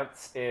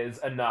chance is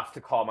enough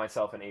to call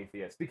myself an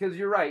atheist. Because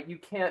you're right, you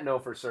can't know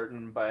for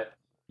certain, but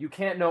you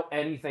can't know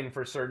anything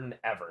for certain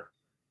ever.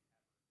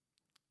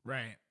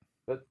 Right.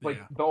 That's like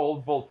Yeah. the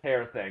old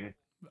Voltaire thing.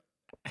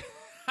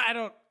 I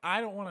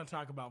don't want to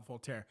talk about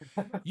Voltaire.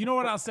 You know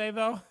what I'll say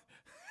though?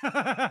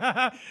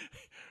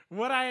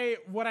 What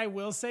I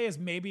will say is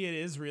maybe it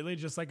is really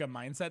just like a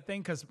mindset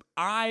thing, because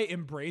I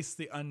embrace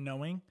the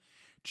unknowing.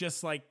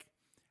 Just like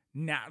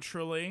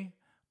naturally,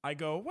 I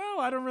go, well,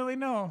 I don't really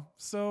know.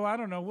 So I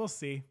don't know. We'll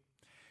see.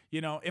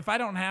 You know, if I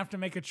don't have to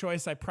make a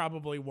choice, I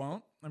probably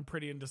won't. I'm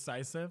pretty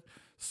indecisive.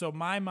 So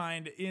my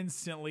mind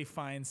instantly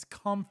finds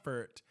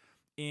comfort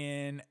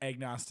in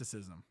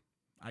agnosticism,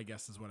 I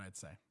guess is what I'd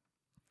say.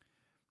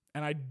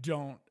 And I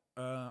don't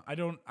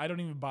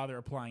even bother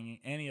applying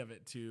any of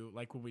it to,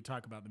 like, when we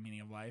talk about the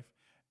meaning of life,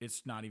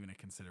 it's not even a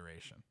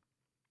consideration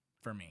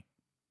for me.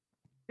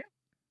 Yeah.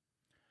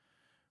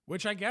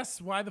 Which I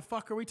guess, why the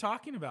fuck are we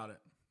talking about it?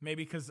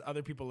 Maybe because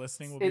other people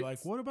listening will be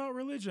like, what about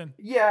religion?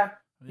 Yeah.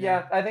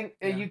 I think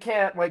you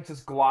can't like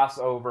just gloss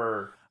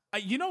over.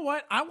 You know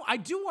what? I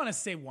do want to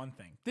say one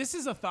thing. This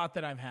is a thought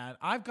that I've had.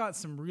 I've got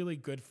some really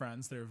good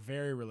friends that are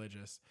very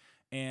religious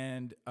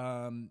and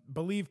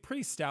believe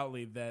pretty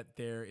stoutly that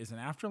there is an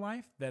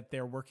afterlife, that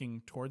they're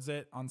working towards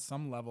it on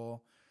some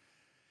level.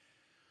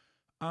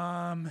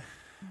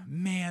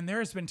 Man, there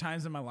has been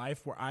times in my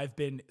life where I've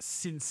been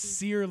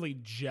sincerely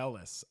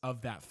jealous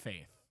of that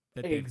faith.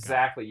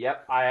 Exactly.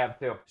 Yep, I have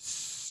too.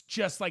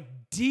 Just like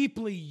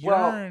deeply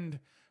yearned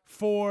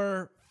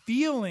for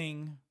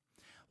feeling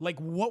like,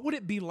 what would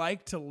it be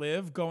like to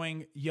live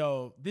going,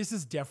 yo, this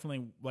is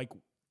definitely like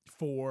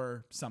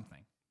for something.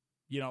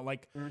 You know,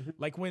 like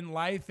like when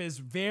life is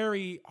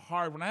very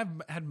hard, when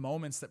I've had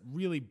moments that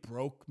really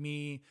broke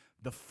me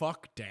the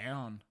fuck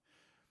down,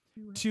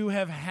 to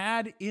have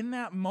had in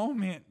that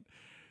moment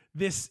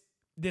this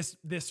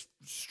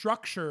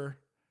structure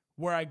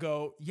where I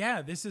go,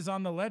 yeah, this is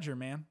on the ledger,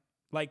 man.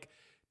 Like,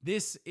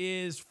 this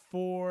is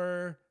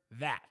for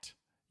that,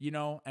 you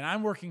know, and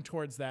I'm working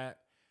towards that.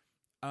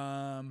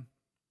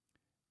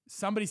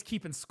 Somebody's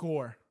keeping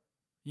score,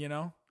 you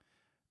know?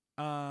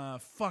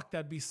 Fuck,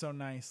 that'd be so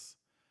nice.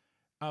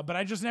 But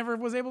I just never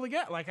was able to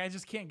get, like, I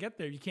just can't get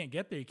there. You can't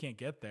get there. You can't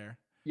get there.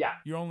 Yeah.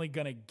 You're only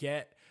going to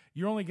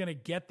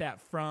get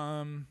that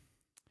from,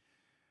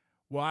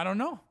 well, I don't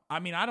know. I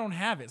mean, I don't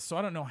have it, so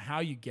I don't know how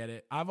you get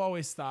it. I've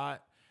always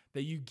thought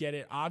that you get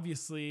it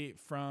obviously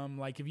from,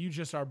 like, if you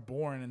just are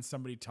born and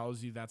somebody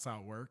tells you that's how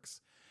it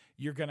works,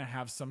 you're going to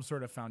have some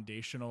sort of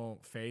foundational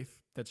faith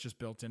that's just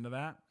built into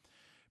that.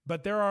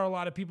 But there are a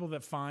lot of people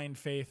that find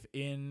faith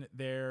in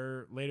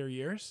their later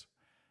years,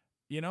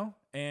 you know,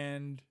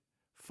 and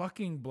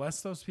fucking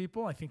bless those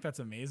people. I think that's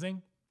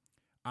amazing.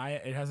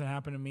 It hasn't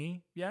happened to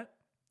me yet.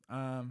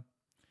 I'm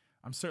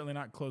certainly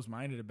not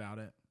closed-minded about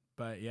it,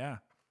 but yeah.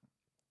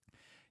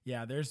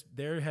 Yeah,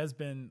 there has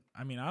been,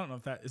 I mean, I don't know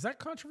if is that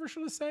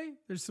controversial to say?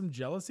 There's some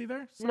jealousy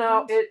there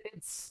sometimes? No,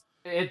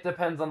 it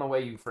depends on the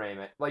way you frame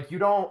it. Like,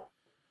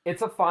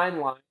 it's a fine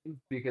line,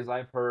 because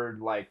I've heard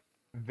like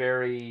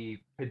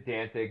very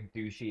pedantic,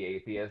 douchey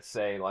atheists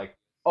say like,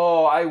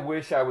 "Oh, I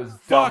wish I was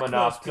dumb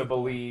enough to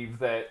believe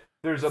that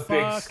there's a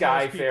big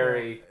sky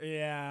fairy."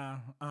 Yeah.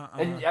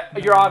 And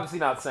you're obviously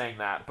not saying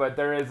that, but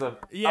there is a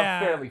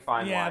fairly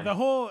fine line.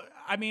 Yeah,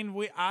 I mean,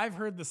 I've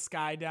heard the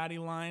Sky Daddy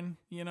line,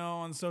 you know,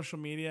 on social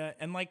media,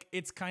 and like,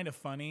 it's kind of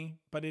funny,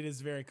 but it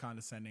is very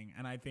condescending,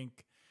 and I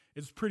think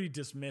it's pretty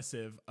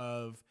dismissive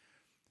of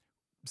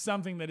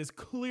something that is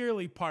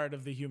clearly part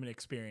of the human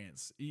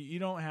experience. You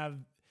don't have,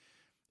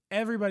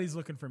 everybody's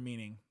looking for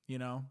meaning, you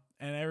know,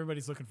 and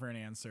everybody's looking for an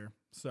answer.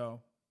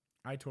 So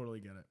I totally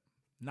get it.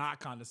 Not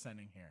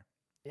condescending here.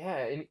 Yeah,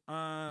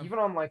 and even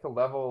on like a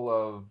level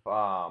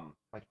of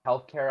like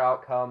healthcare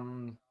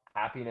outcomes,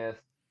 happiness.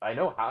 I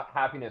know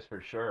happiness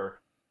for sure.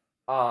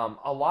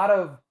 A lot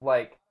of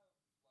like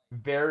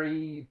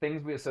very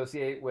things we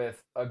associate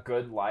with a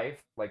good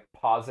life, like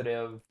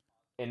positive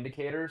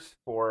indicators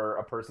for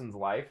a person's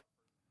life,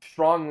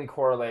 strongly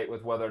correlate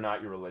with whether or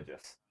not you're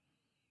religious.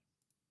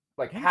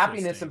 Like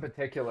happiness in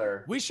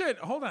particular. We should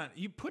hold on.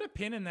 You put a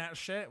pin in that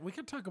shit. We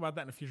could talk about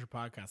that in a future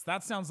podcast.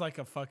 That sounds like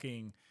a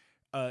fucking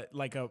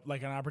like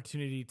an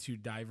opportunity to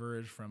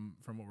diverge from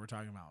what we're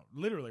talking about.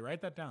 Literally,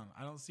 write that down.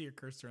 I don't see your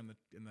cursor in the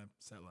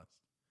set list.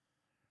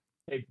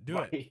 Hey, do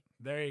it.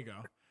 There you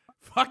go.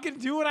 Fucking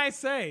do what I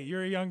say.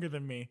 You're younger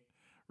than me.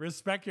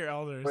 Respect your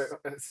elders. Wait,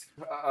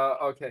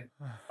 okay.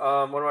 What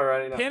am I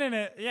writing now? Pin in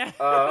it. Yeah.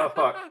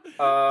 Fuck. Put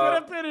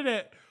a pin in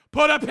it.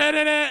 Put a pin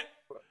in it.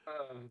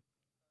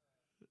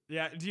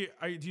 Yeah. Do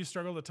you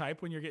struggle to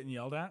type when you're getting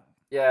yelled at?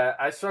 Yeah,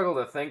 I struggle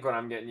to think when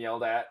I'm getting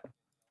yelled at.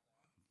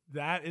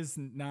 That is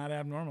not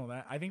abnormal.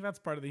 I think that's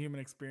part of the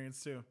human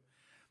experience too.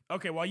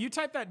 Okay, while you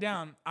type that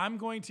down, I'm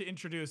going to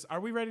introduce.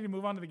 Are we ready to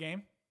move on to the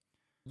game?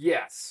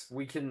 Yes,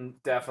 we can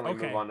definitely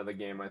move on to the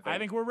game, I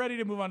think we're ready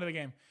to move on to the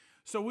game.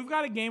 So we've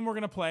got a game we're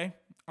going to play.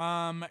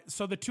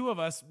 So the two of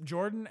us,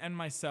 Jordan and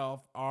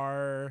myself,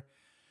 are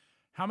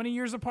How many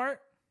years apart?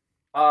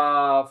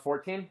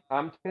 14.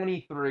 I'm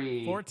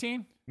 23.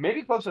 14?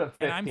 Maybe closer to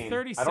 15. And I'm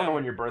 37. I don't know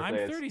when your birthday I'm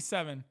is.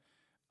 37.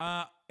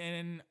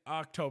 In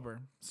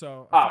October.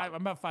 So Oh. I'm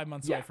about 5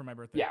 months Yeah. away from my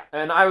birthday. Yeah,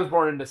 and I was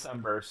born in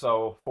December,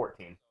 so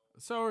 14.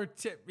 So we're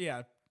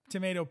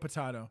tomato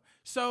potato.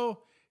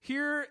 So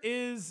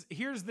here's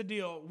the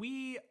deal.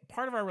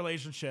 Part of our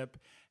relationship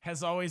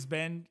has always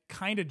been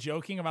kind of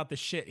joking about the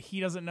shit he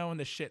doesn't know and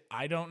the shit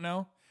I don't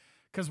know,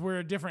 because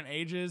we're different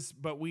ages,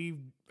 but we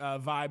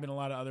vibe in a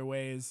lot of other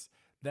ways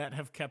that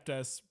have kept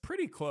us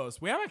pretty close.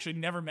 We have actually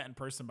never met in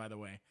person, by the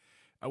way,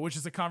 which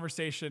is a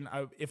conversation.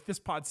 If this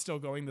pod's still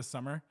going this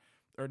summer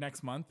or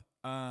next month,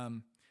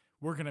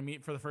 we're gonna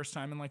meet for the first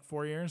time in like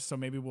 4 years. So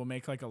maybe we'll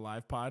make like a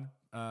live pod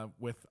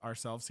with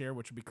ourselves here,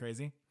 which would be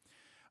crazy.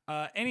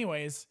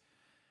 Anyways,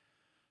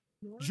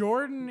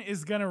 Jordan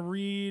is gonna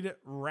read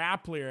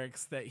rap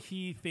lyrics that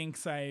he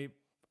thinks I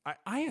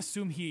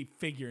assume he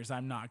figures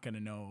I'm not gonna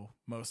know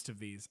most of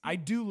these. I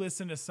do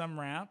listen to some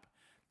rap,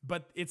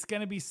 but it's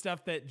gonna be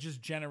stuff that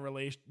just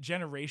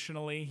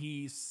generationally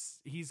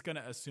he's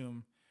gonna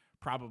assume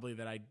probably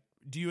that I.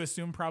 Do you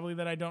assume probably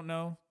that I don't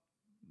know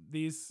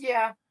these?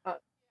 Yeah.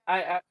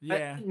 I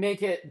Yeah. didn't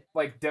make it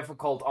like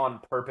difficult on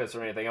purpose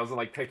or anything. I wasn't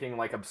like picking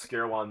like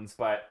obscure ones,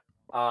 but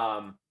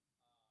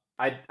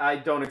I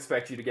don't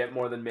expect you to get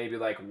more than maybe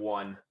like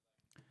one.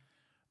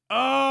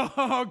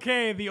 Oh,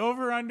 okay. The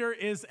over under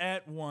is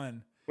at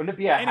 1. Wouldn't it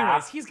be a Anyways,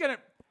 half? he's gonna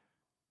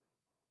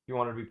You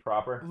want to be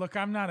proper? look.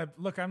 I'm not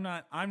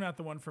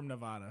the one from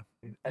Nevada.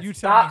 You tell me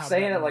Stop how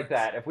saying that it like works.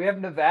 that. If we have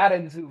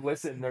Nevadans who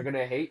listen, they're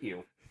gonna hate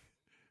you.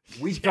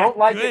 We Yeah, don't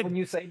like good. it when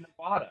you say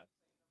Nevada.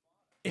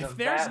 If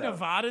there's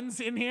Nevada. Nevadans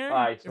in here,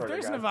 I if swear to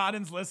there's God.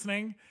 Nevadans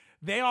listening,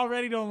 they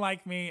already don't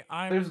like me.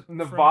 There's from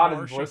Nevadans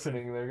Washington.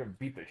 listening, they're gonna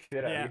beat the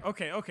shit out Yeah. of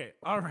you. Okay.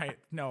 All right.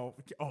 No.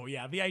 Oh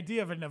yeah. The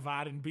idea of a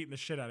Nevadan beating the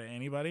shit out of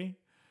anybody.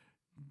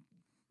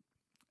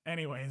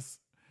 Anyways,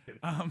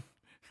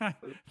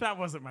 that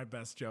wasn't my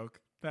best joke.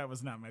 That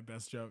was not my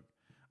best joke.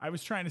 I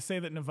was trying to say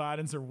that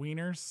Nevadans are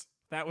wieners.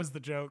 That was the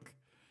joke.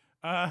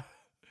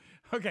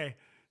 Okay.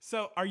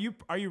 So are you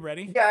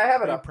ready? Yeah, I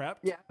have it Are you up. prepped?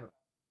 Yeah.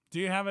 Do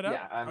you have it up?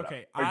 Yeah, I have it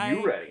Okay. up. Are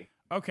you ready?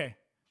 Okay.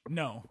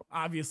 No,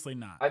 obviously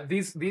not.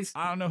 These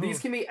I don't know who. these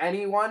can be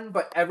anyone,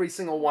 but every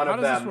single one How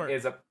of does this them work?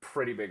 is a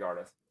pretty big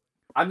artist.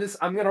 I'm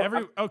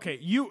gonna Okay,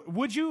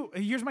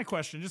 here's my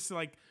question. Just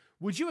like,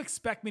 would you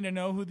expect me to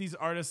know who these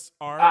artists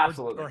are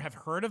Absolutely. or have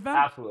heard of them?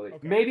 absolutely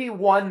Okay. maybe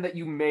one that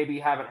you maybe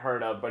haven't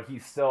heard of, but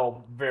he's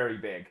still very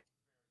big.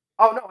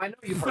 Oh no, I know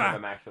you've heard of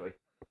him actually,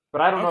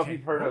 but I don't know if Okay.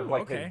 you've heard of Ooh,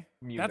 like okay.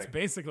 his music. That's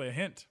basically a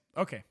hint.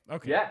 Okay.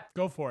 Yeah.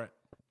 Go for it.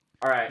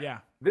 All right. Yeah.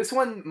 This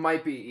one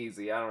might be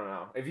easy. I don't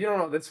know. If you don't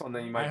know this one,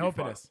 then you might. I be hope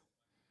it fucked. is.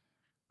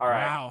 All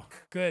right. Wow.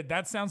 Good.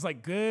 That sounds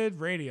like good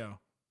radio.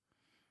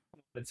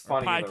 It's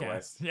Or funny either way.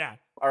 podcast. Yeah.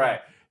 All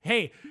right.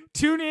 Hey,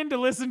 tune in to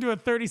listen to a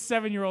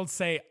 37-year-old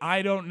say,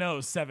 I don't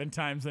know 7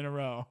 times in a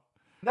row.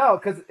 No,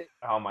 because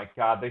oh my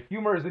god, the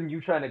humor is in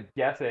you trying to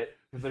guess it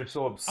because they're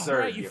so absurd. All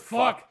right, you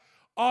fuck.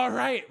 All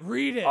right,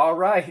 read it. All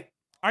right.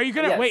 Are you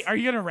gonna Yes. wait? Are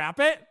you gonna rap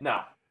it?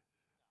 No.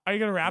 Are you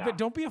gonna rap No. it?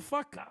 Don't be a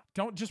fuck. No.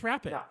 Don't just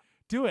rap it. No.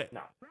 Do it.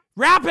 No.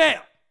 Rap it.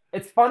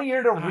 It's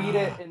funnier to read Ah.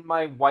 it in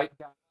my white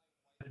guy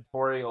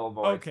editorial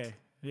voice. Okay.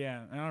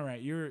 Yeah. All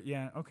right.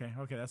 Okay.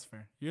 Okay. That's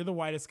fair. You're the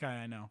whitest guy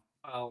I know.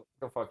 Oh,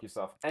 go fuck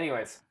yourself.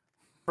 Anyways,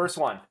 first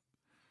one.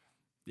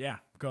 Yeah.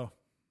 Go.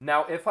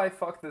 Now, if I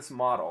fuck this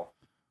model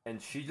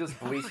and she just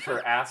bleached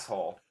her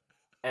asshole,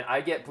 and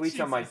I get bleach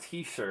on my Jesus.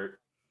 t-shirt,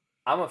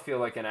 I'm gonna feel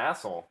like an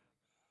asshole.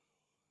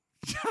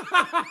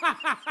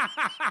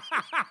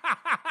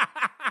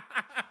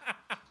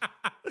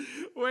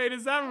 Wait,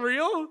 is that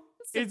real?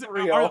 It's Is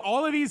real. Are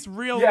all of these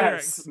real Yes,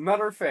 lyrics?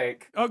 none are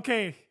fake.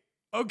 Okay.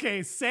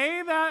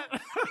 Say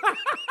that.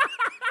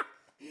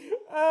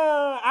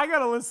 I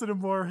gotta listen to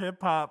more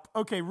hip hop.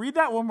 Okay, read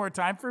that one more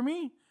time for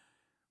me.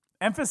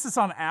 Emphasis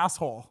on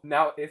asshole.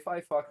 Now, if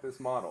I fuck this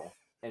model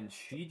and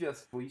she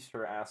just bleached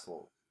her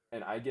asshole,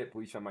 and I get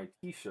bleach on my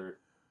t-shirt,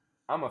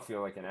 I'm gonna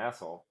feel like an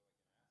asshole.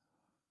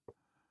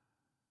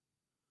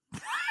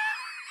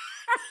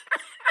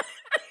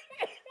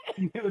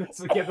 You knew this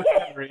would get the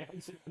kind of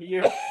reaction from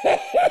you.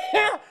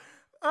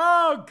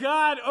 Oh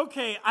God.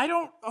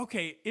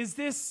 Okay. Is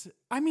this?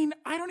 I mean,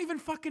 I don't even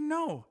fucking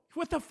know.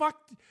 What the fuck?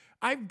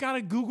 I've got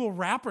to Google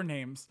rapper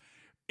names.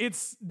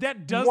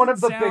 That doesn't One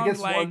of the sound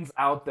biggest like, ones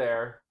out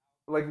there.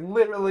 Like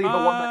literally the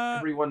one that Uh,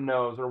 everyone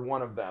knows, or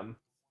one of them.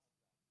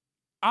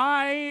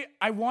 I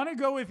want to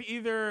go with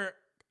either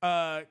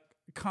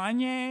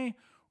Kanye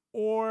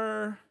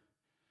or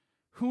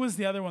who was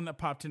the other one that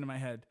popped into my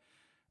head?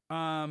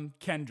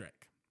 Kendrick.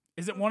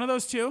 Is it one of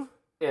those two?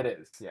 It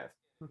is, yes.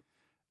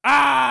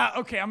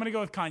 Okay, I'm gonna go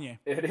with Kanye.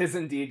 It is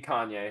indeed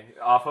Kanye.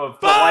 Off of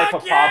The Fuck Life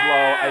of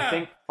yeah! Pablo. I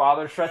think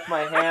Father Stretch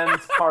My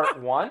Hands,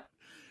 Part 1.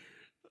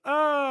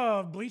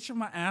 Oh, bleach of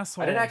my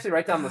asshole. I didn't actually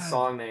write down the God.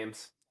 song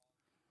names.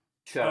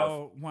 Should have.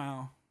 Oh,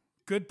 wow.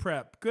 Good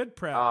prep.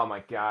 Oh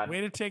my god.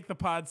 Way to take the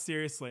pod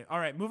seriously. All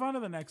right, move on to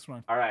the next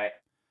one. Alright.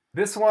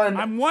 This one,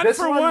 I'm one this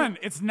for one.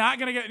 It's not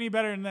gonna get any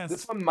better than this.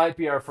 This one might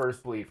be our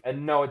first bleep,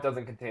 and no, it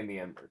doesn't contain the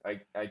N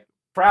word. I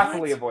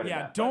craftily What? avoided Yeah,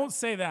 that. don't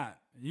say that.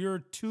 You're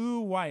too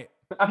white.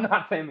 I'm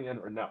not saying the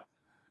N word. No.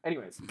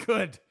 Anyways,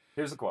 Good.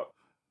 here's the quote: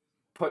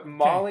 "Put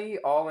Molly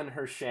all in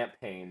her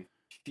champagne.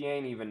 She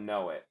ain't even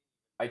know it.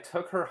 I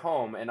took her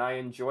home and I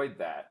enjoyed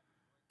that.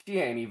 She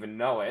ain't even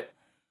know it."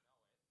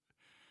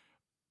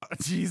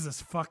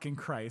 Jesus fucking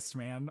Christ,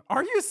 man.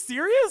 Are you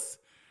serious?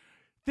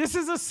 This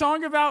is a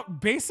song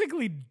about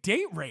basically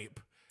date rape.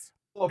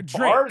 Well,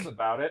 Drake. bars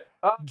about it.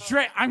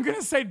 Drake. I'm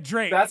gonna say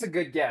Drake. That's a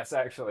good guess,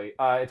 actually.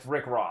 It's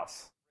Rick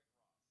Ross.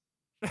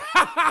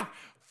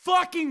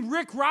 Fucking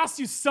Rick Ross,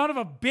 you son of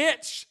a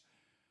bitch.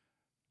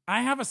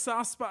 I have a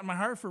soft spot in my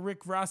heart for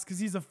Rick Ross because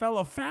he's a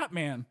fellow fat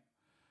man.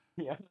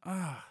 Yeah.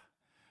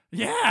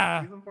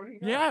 Yeah. He's a funny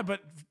guy. Yeah,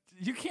 but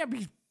you can't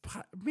be,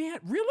 man,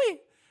 really?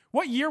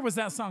 What year was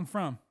that song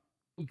from?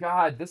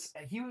 God,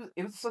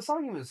 it was a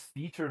song he was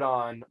featured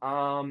on.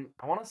 I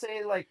want to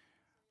say like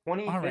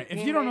 2015. All right,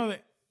 if you don't know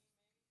that,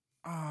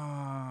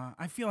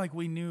 I feel like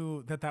we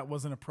knew that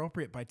wasn't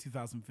appropriate by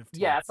 2015.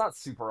 Yeah, it's not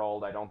super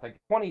old, I don't think.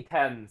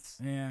 2010s,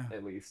 Yeah.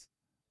 at least.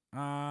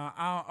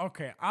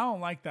 Okay, I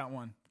don't like that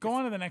one. Go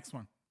on to the next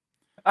one.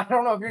 I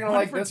don't know if you're gonna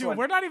like for this two. one.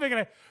 We're not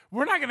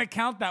gonna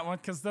count that one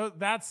because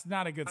that's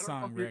not a good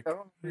song, Rick.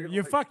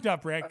 You fucked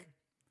up, Rick.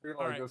 You're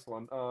gonna like All this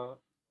one.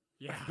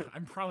 Yeah,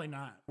 I'm probably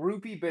not.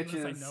 Groupie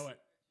bitches. Unless I know it.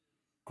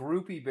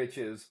 Groupie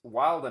bitches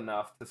wild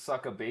enough to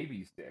suck a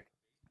baby's dick.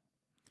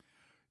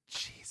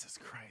 Jesus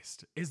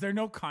Christ. Is there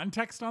no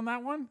context on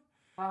that one?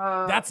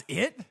 That's That's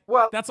it?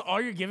 well. That's all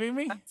you're giving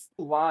me? That's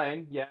the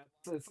line. Yeah,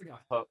 it's like a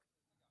hook.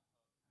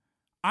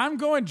 I'm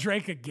going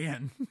Drake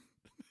again.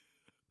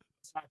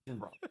 It's Action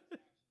Bronson.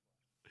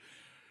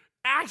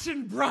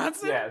 Action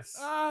Bronson? Yes.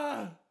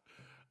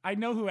 I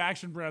know who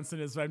Action Bronson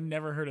is, but I've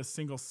never heard a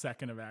single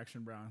second of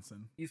Action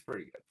Bronson. He's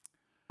pretty good.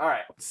 All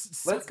right.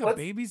 Suck a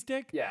baby's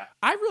dick? Yeah.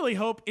 I really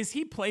hope, is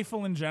he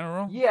playful in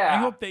general? Yeah. I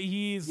hope that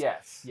he's,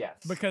 Yes.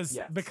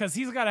 because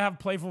he's got to have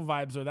playful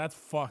vibes or that's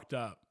fucked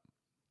up.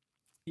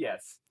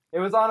 Yes. It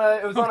was on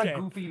Okay. a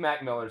goofy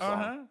Mac Miller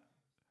song.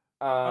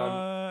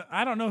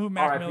 I don't know who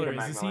Mac R.I.P. Miller to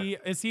Mac is. Miller.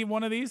 Is he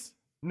one of these?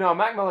 No,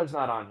 Mac Miller's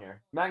not on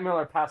here. Mac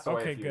Miller passed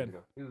away Okay, a few years good.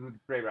 ago. He was a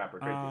great rapper.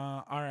 Great dude.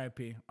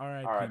 R.I.P.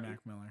 R.I.P. Mac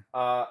Miller.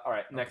 All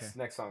right.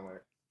 Next song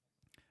lyric.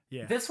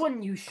 Yeah. This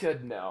one you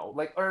should know.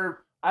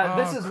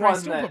 This is Christ, one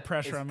don't that put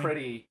pressure is on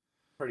me.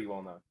 pretty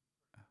well known.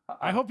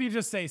 I hope you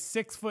just say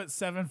 6 foot,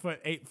 7 foot,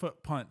 8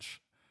 foot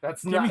punch.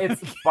 That's Give not. me-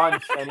 It's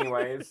Bunch,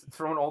 anyways. It's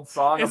from an old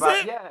song Is about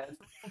it? yeah.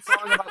 It's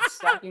from an old song about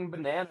stacking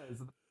bananas.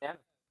 The banana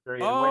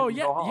factory and Oh waiting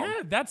to go home.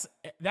 yeah.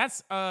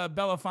 That's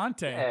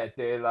Belafonte. Yeah,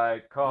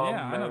 daylight come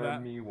Yeah, I know and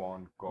that. me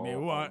won't go. Me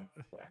home. want-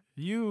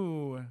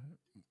 Yeah,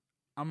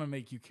 I'm gonna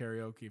make you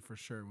karaoke for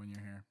sure when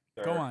you're here.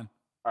 sure. Go on.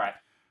 All right.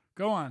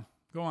 Go on.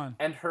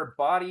 And her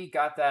body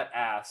got that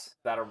ass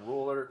that a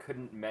ruler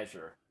couldn't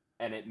measure,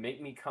 and it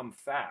make me come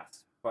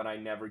fast, but I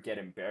never get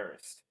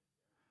embarrassed.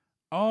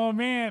 Oh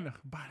man.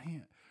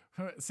 Body.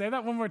 Say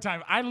that one more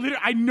time.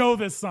 I know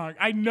this song.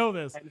 I know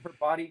this. And her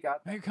body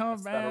got They that come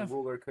ass that a fast,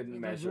 ruler couldn't The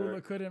measure,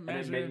 ruler couldn't and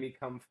measure. it made me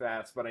come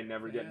fast, but I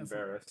never get Yes.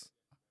 embarrassed.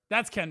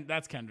 That's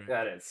Kendrick.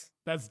 That is.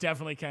 That's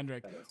definitely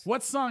Kendrick. That is.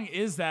 What song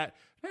is that?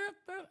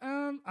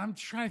 I'm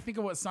trying to think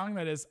of what song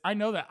that is. I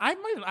know that. I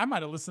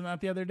might have listened to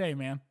that the other day,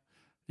 man.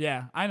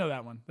 Yeah, I know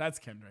that one. That's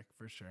Kendrick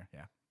for sure.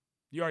 Yeah.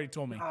 You already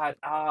told me. God,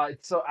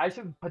 so I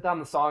should put down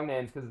the song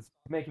names because it's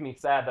making me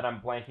sad that I'm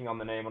blanking on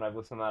the name when I've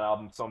listened to that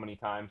album so many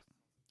times.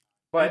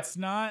 But It's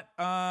not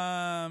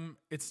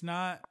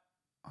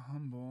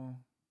Humble.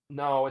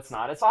 no, it's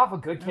not. It's off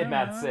of Good Kid,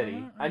 Mad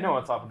City. I know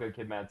it's off of Good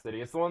Kid, Mad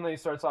City. It's the one that he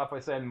starts off by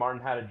saying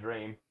Martin had a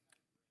dream.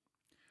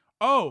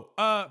 Oh,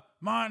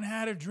 Martin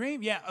had a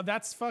dream. Yeah,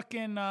 that's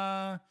fucking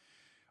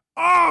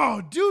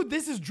oh, dude,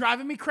 this is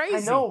driving me crazy. I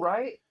know,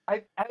 right?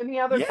 Any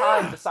other Yeah.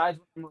 time besides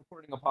when I'm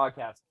recording a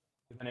podcast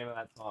is the name of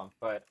that song,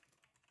 but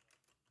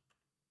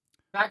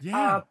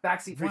Yeah.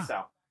 Backseat Wow.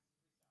 Freestyle.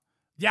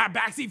 Yeah,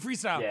 Backseat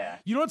Freestyle. Yeah.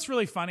 You know what's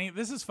really funny?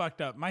 This is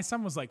fucked up. My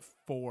son was like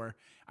 4.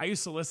 I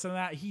used to listen to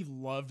that. He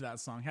loved that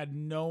song. Had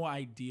no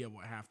idea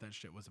what half that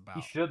shit was about.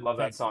 You should love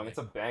that song.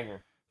 Thankfully. It's a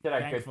banger. Kid had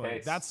good Thankfully.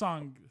 taste. That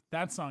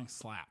song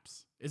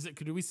slaps. Is it?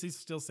 Could we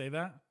still say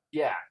that?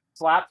 Yeah.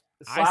 Slaps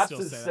still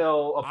is say that.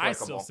 still applicable. I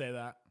still say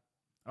that.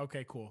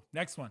 Okay, cool.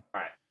 Next one.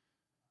 All right.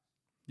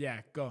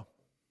 Yeah, go.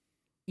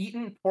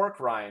 Eating pork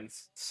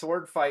rinds,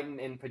 sword fighting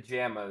in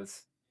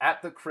pajamas,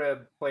 at the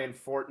crib playing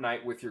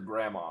Fortnite with your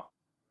grandma.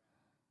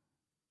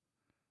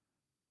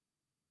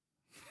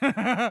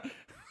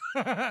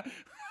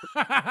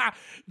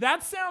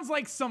 That sounds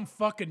like some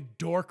fucking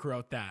dork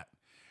wrote that.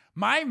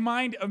 My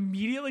mind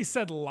immediately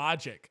said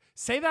Logic.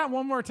 Say that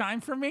one more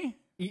time for me.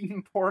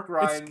 Eating pork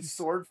rinds,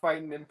 sword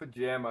fighting in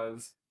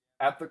pajamas,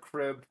 at the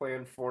crib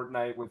playing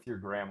Fortnite with your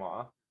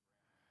grandma.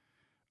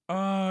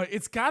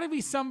 It's got to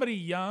be somebody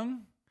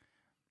young.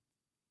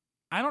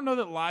 I don't know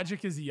that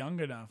Logic is young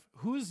enough.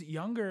 Who's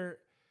younger?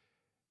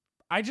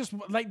 I just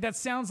like that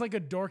sounds like a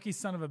dorky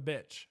son of a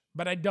bitch,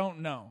 but I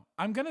don't know.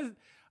 I'm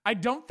I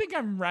don't think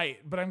I'm right,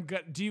 but I'm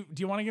good. Do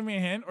you want to give me a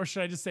hint, or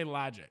should I just say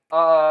Logic?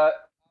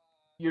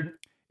 You're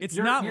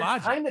Not you're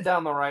Logic. kind of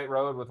down the right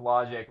road with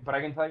Logic, but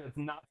I can tell you it's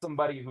not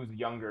somebody who's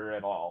younger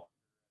at all.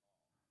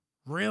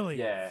 Really?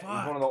 Yeah, Fuck.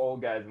 he's one of the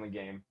old guys in the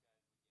game.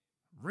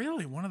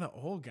 Really? One of the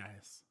old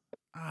guys?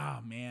 Oh,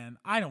 man.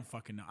 I don't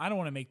fucking know. I don't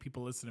want to make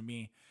people listen to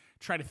me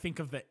try to think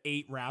of the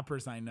 8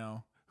 rappers I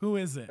know. Who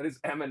is it? That is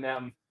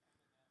Eminem.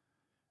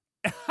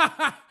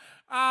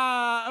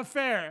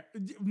 Fair.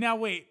 Now,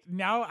 wait.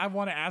 Now I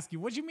want to ask you,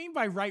 what do you mean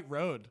by right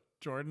road,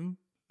 Jordan?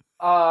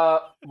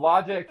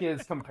 Logic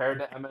is compared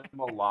to Eminem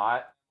a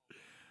lot.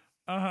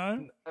 Uh-huh.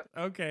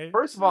 Okay.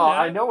 First of all,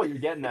 Yeah. I know what you're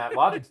getting at.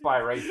 Logic's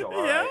biracial,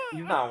 all right?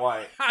 He's not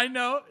white. I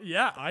know.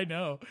 Yeah, I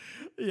know.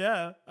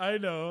 Yeah, I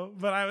know.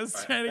 But I was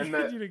trying to and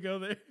get you to go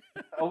there.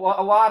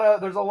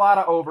 There's a lot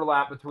of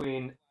overlap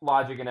between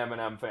Logic and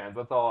Eminem fans.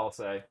 That's all I'll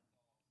say.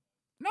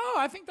 No,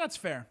 I think that's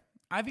fair.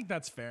 I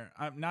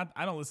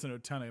don't listen to a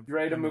ton of. You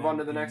ready to move on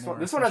to the next one?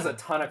 This one has a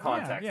ton of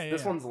context. Yeah,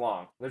 this one's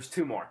long. There's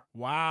 2 more.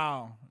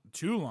 Wow.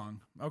 Too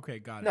long. Okay,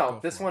 got it. No,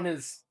 this one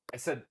is. I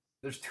said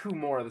there's 2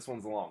 more. This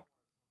one's long.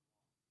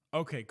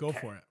 Okay, go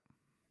for it.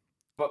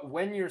 But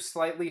when you're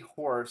slightly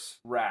hoarse,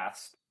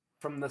 rasped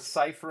from the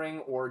ciphering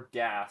or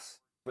gas,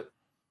 let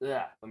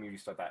me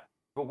restart that.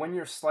 But when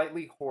you're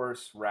slightly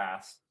hoarse,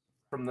 rasped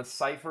from the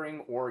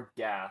ciphering or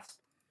gas,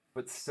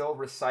 but still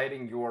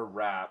reciting your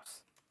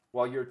raps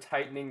while you're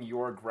tightening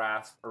your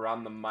grasp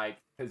around the mic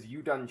because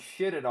you done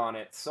shitted on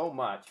it so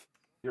much,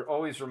 you're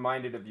always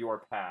reminded of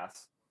your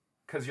past.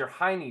 Because your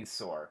hiney's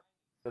sore.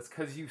 That's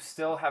because you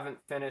still haven't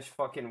finished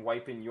fucking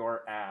wiping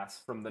your ass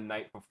from the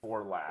night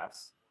before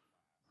last.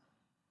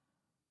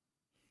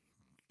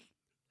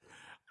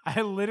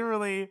 I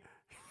literally...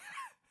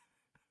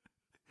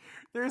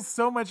 There's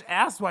so much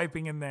ass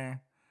wiping in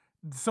there.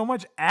 So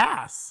much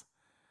ass.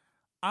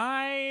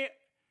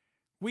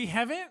 We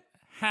haven't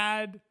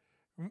had...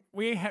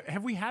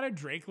 Have we had a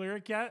Drake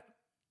lyric yet?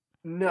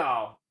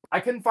 No.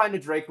 I couldn't find a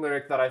Drake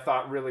lyric that I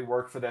thought really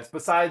worked for this.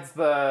 Besides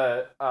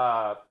the...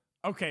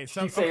 Okay,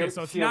 so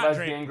it's she not a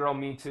Drake. lesbian girl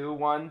Me Too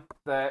one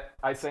that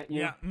I sent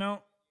you. Yeah,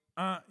 no.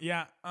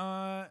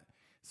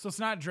 So it's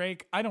not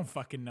Drake. I don't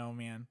fucking know,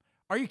 man.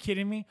 Are you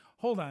kidding me?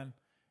 Hold on.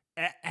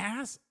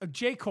 Ass?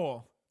 J.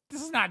 Cole.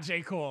 This is not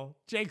J. Cole.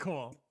 J.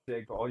 Cole.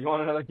 J. Cole. You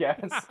want another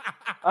guess?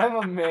 I'm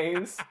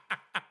amazed.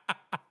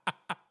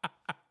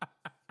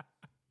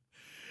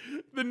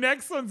 The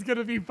next one's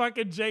gonna be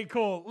fucking J.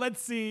 Cole.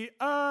 Let's see.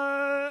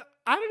 I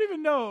don't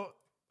even know.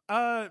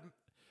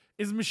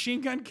 Is Machine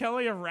Gun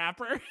Kelly a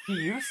rapper? He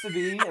used to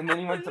be, and then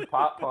he went to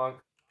pop punk.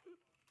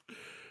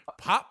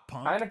 Pop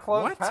punk? Kind of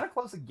close. What? Kind of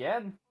close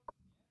again.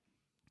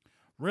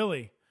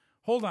 Really?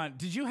 Hold on.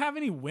 Did you have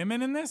any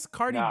women in this?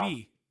 Cardi No.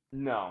 B.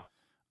 No.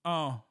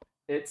 Oh.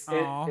 It's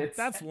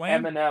that's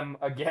lame. Eminem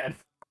again.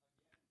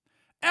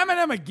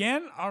 Eminem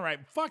again? All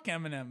right. Fuck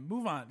Eminem.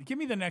 Move on. Give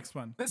me the next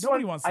one.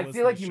 Nobody wants to I listen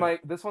feel to like this you shit.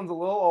 might. This one's a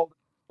little old.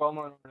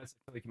 Well-known artist.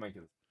 I feel like you might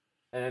do this.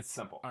 And it's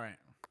simple. All right.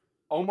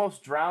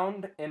 Almost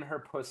drowned in her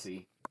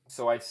pussy,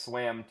 so I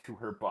swam to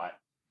her butt.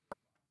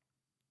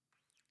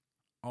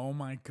 Oh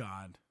my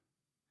God.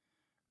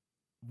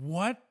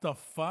 What the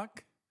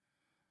fuck?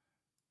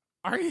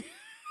 Are you...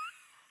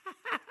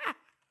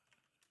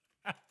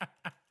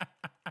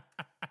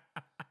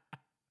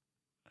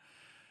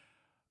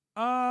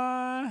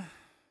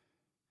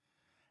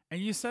 And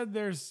you said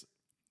there's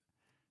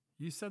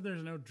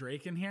no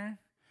Drake in here?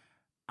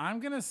 I'm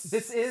gonna say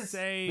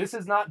This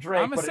is not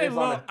Drake, I'm gonna but say it is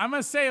on a, I'm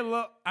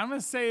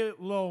gonna say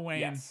Lil Wayne.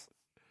 yes.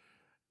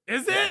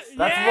 Is Yes. it?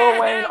 That's Yeah,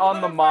 Lil Wayne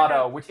on the motherfucker.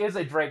 motto, which is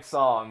a Drake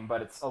song,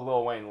 but it's a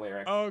Lil Wayne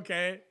lyric.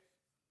 Okay.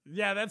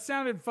 Yeah, that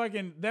sounded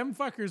fucking. Them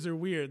fuckers are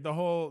weird. That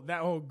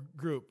whole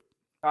group.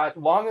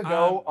 Long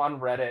ago on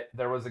Reddit,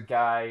 there was a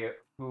guy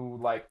who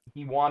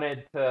he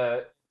wanted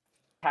to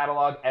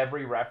catalog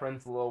every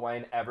reference Lil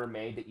Wayne ever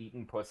made to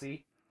eating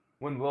pussy.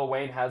 When Lil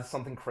Wayne has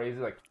something crazy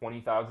like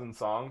 20,000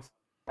 songs,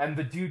 and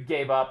the dude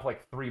gave up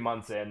 3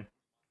 months in.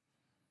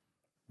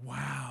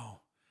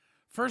 Wow.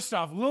 First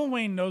off, Lil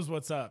Wayne knows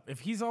what's up.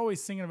 If he's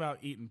always singing about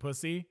eating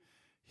pussy,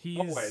 he's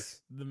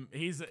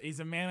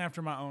a man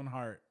after my own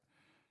heart.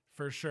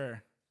 For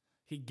sure.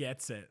 He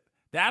gets it.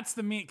 That's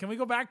the mean. Can we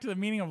go back to the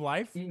meaning of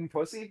life? Eating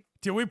pussy?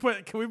 Can we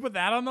put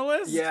that on the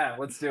list? Yeah,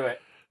 let's do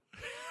it.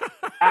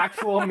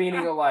 Actual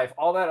meaning of life.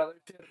 All that other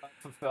shit like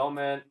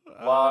fulfillment,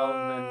 love,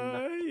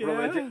 and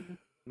religion.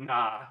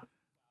 Nah.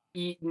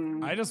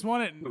 Eating. I just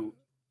want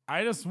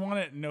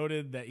it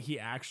noted that he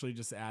actually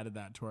just added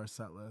that to our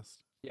set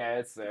list. Yeah,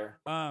 it's there.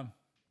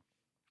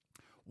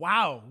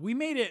 Wow, we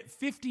made it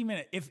 50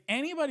 minutes. If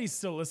anybody's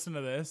still listening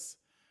to this,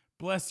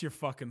 bless your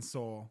fucking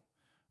soul.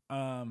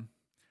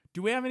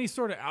 Do we have any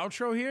sort of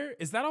outro here?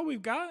 Is that all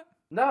we've got?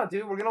 No,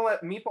 dude, we're gonna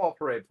let Meatball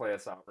Parade play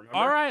us out, remember?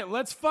 All right,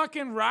 let's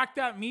fucking rock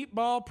that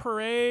Meatball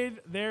Parade.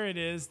 There it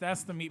is.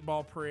 That's the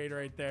Meatball Parade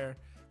right there.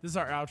 This is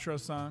our outro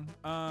song.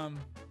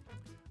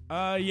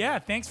 Yeah,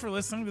 thanks for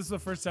listening. This is the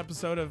first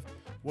episode of,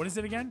 what is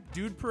it again?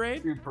 Dude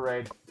Parade? Dude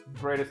Parade.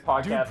 Greatest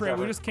podcast Dude Parade.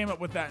 ever. We just came up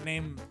with that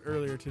name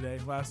earlier today,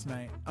 last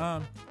night.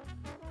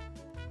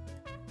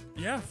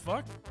 Yeah,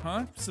 fuck,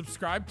 huh?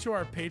 Subscribe to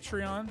our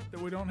Patreon that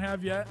we don't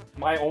have yet.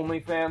 My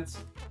OnlyFans.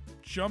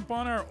 Jump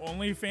on our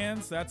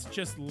OnlyFans. That's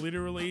just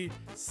literally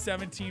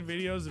 17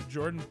 videos of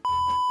Jordan.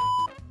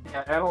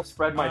 Yeah, and I'll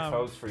spread my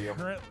toes for you.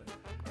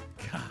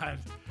 God,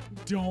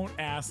 don't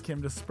ask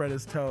him to spread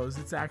his toes.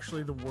 It's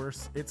actually the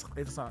worst. It's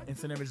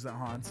an image that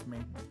haunts me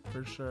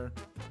for sure.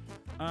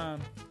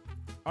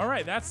 All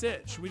right, that's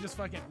it. Should we just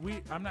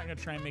I'm not gonna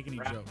try and make any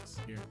jokes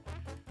here.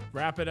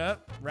 Wrap it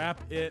up.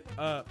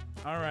 All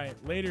right,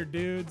 later,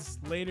 dudes.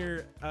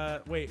 Later.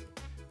 Wait.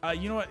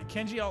 You know what?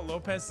 Kenji Alt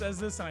Lopez says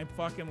this, and I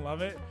fucking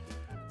love it.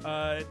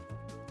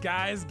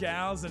 Guys,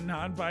 gals, and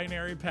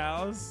non-binary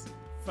pals,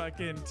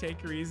 fucking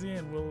take her easy,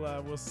 and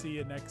we'll see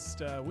you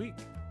next week.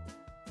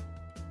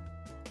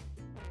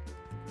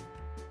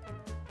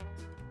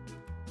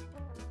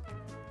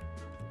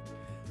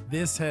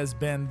 This has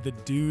been the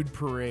Dude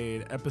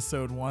Parade,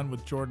 episode 1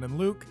 with Jordan and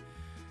Luke.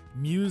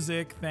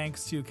 Music,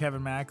 thanks to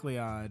Kevin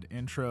MacLeod.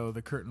 Intro,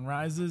 The Curtain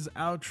Rises.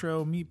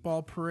 Outro,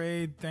 Meatball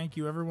Parade. Thank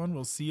you, everyone.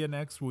 We'll see you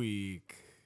next week.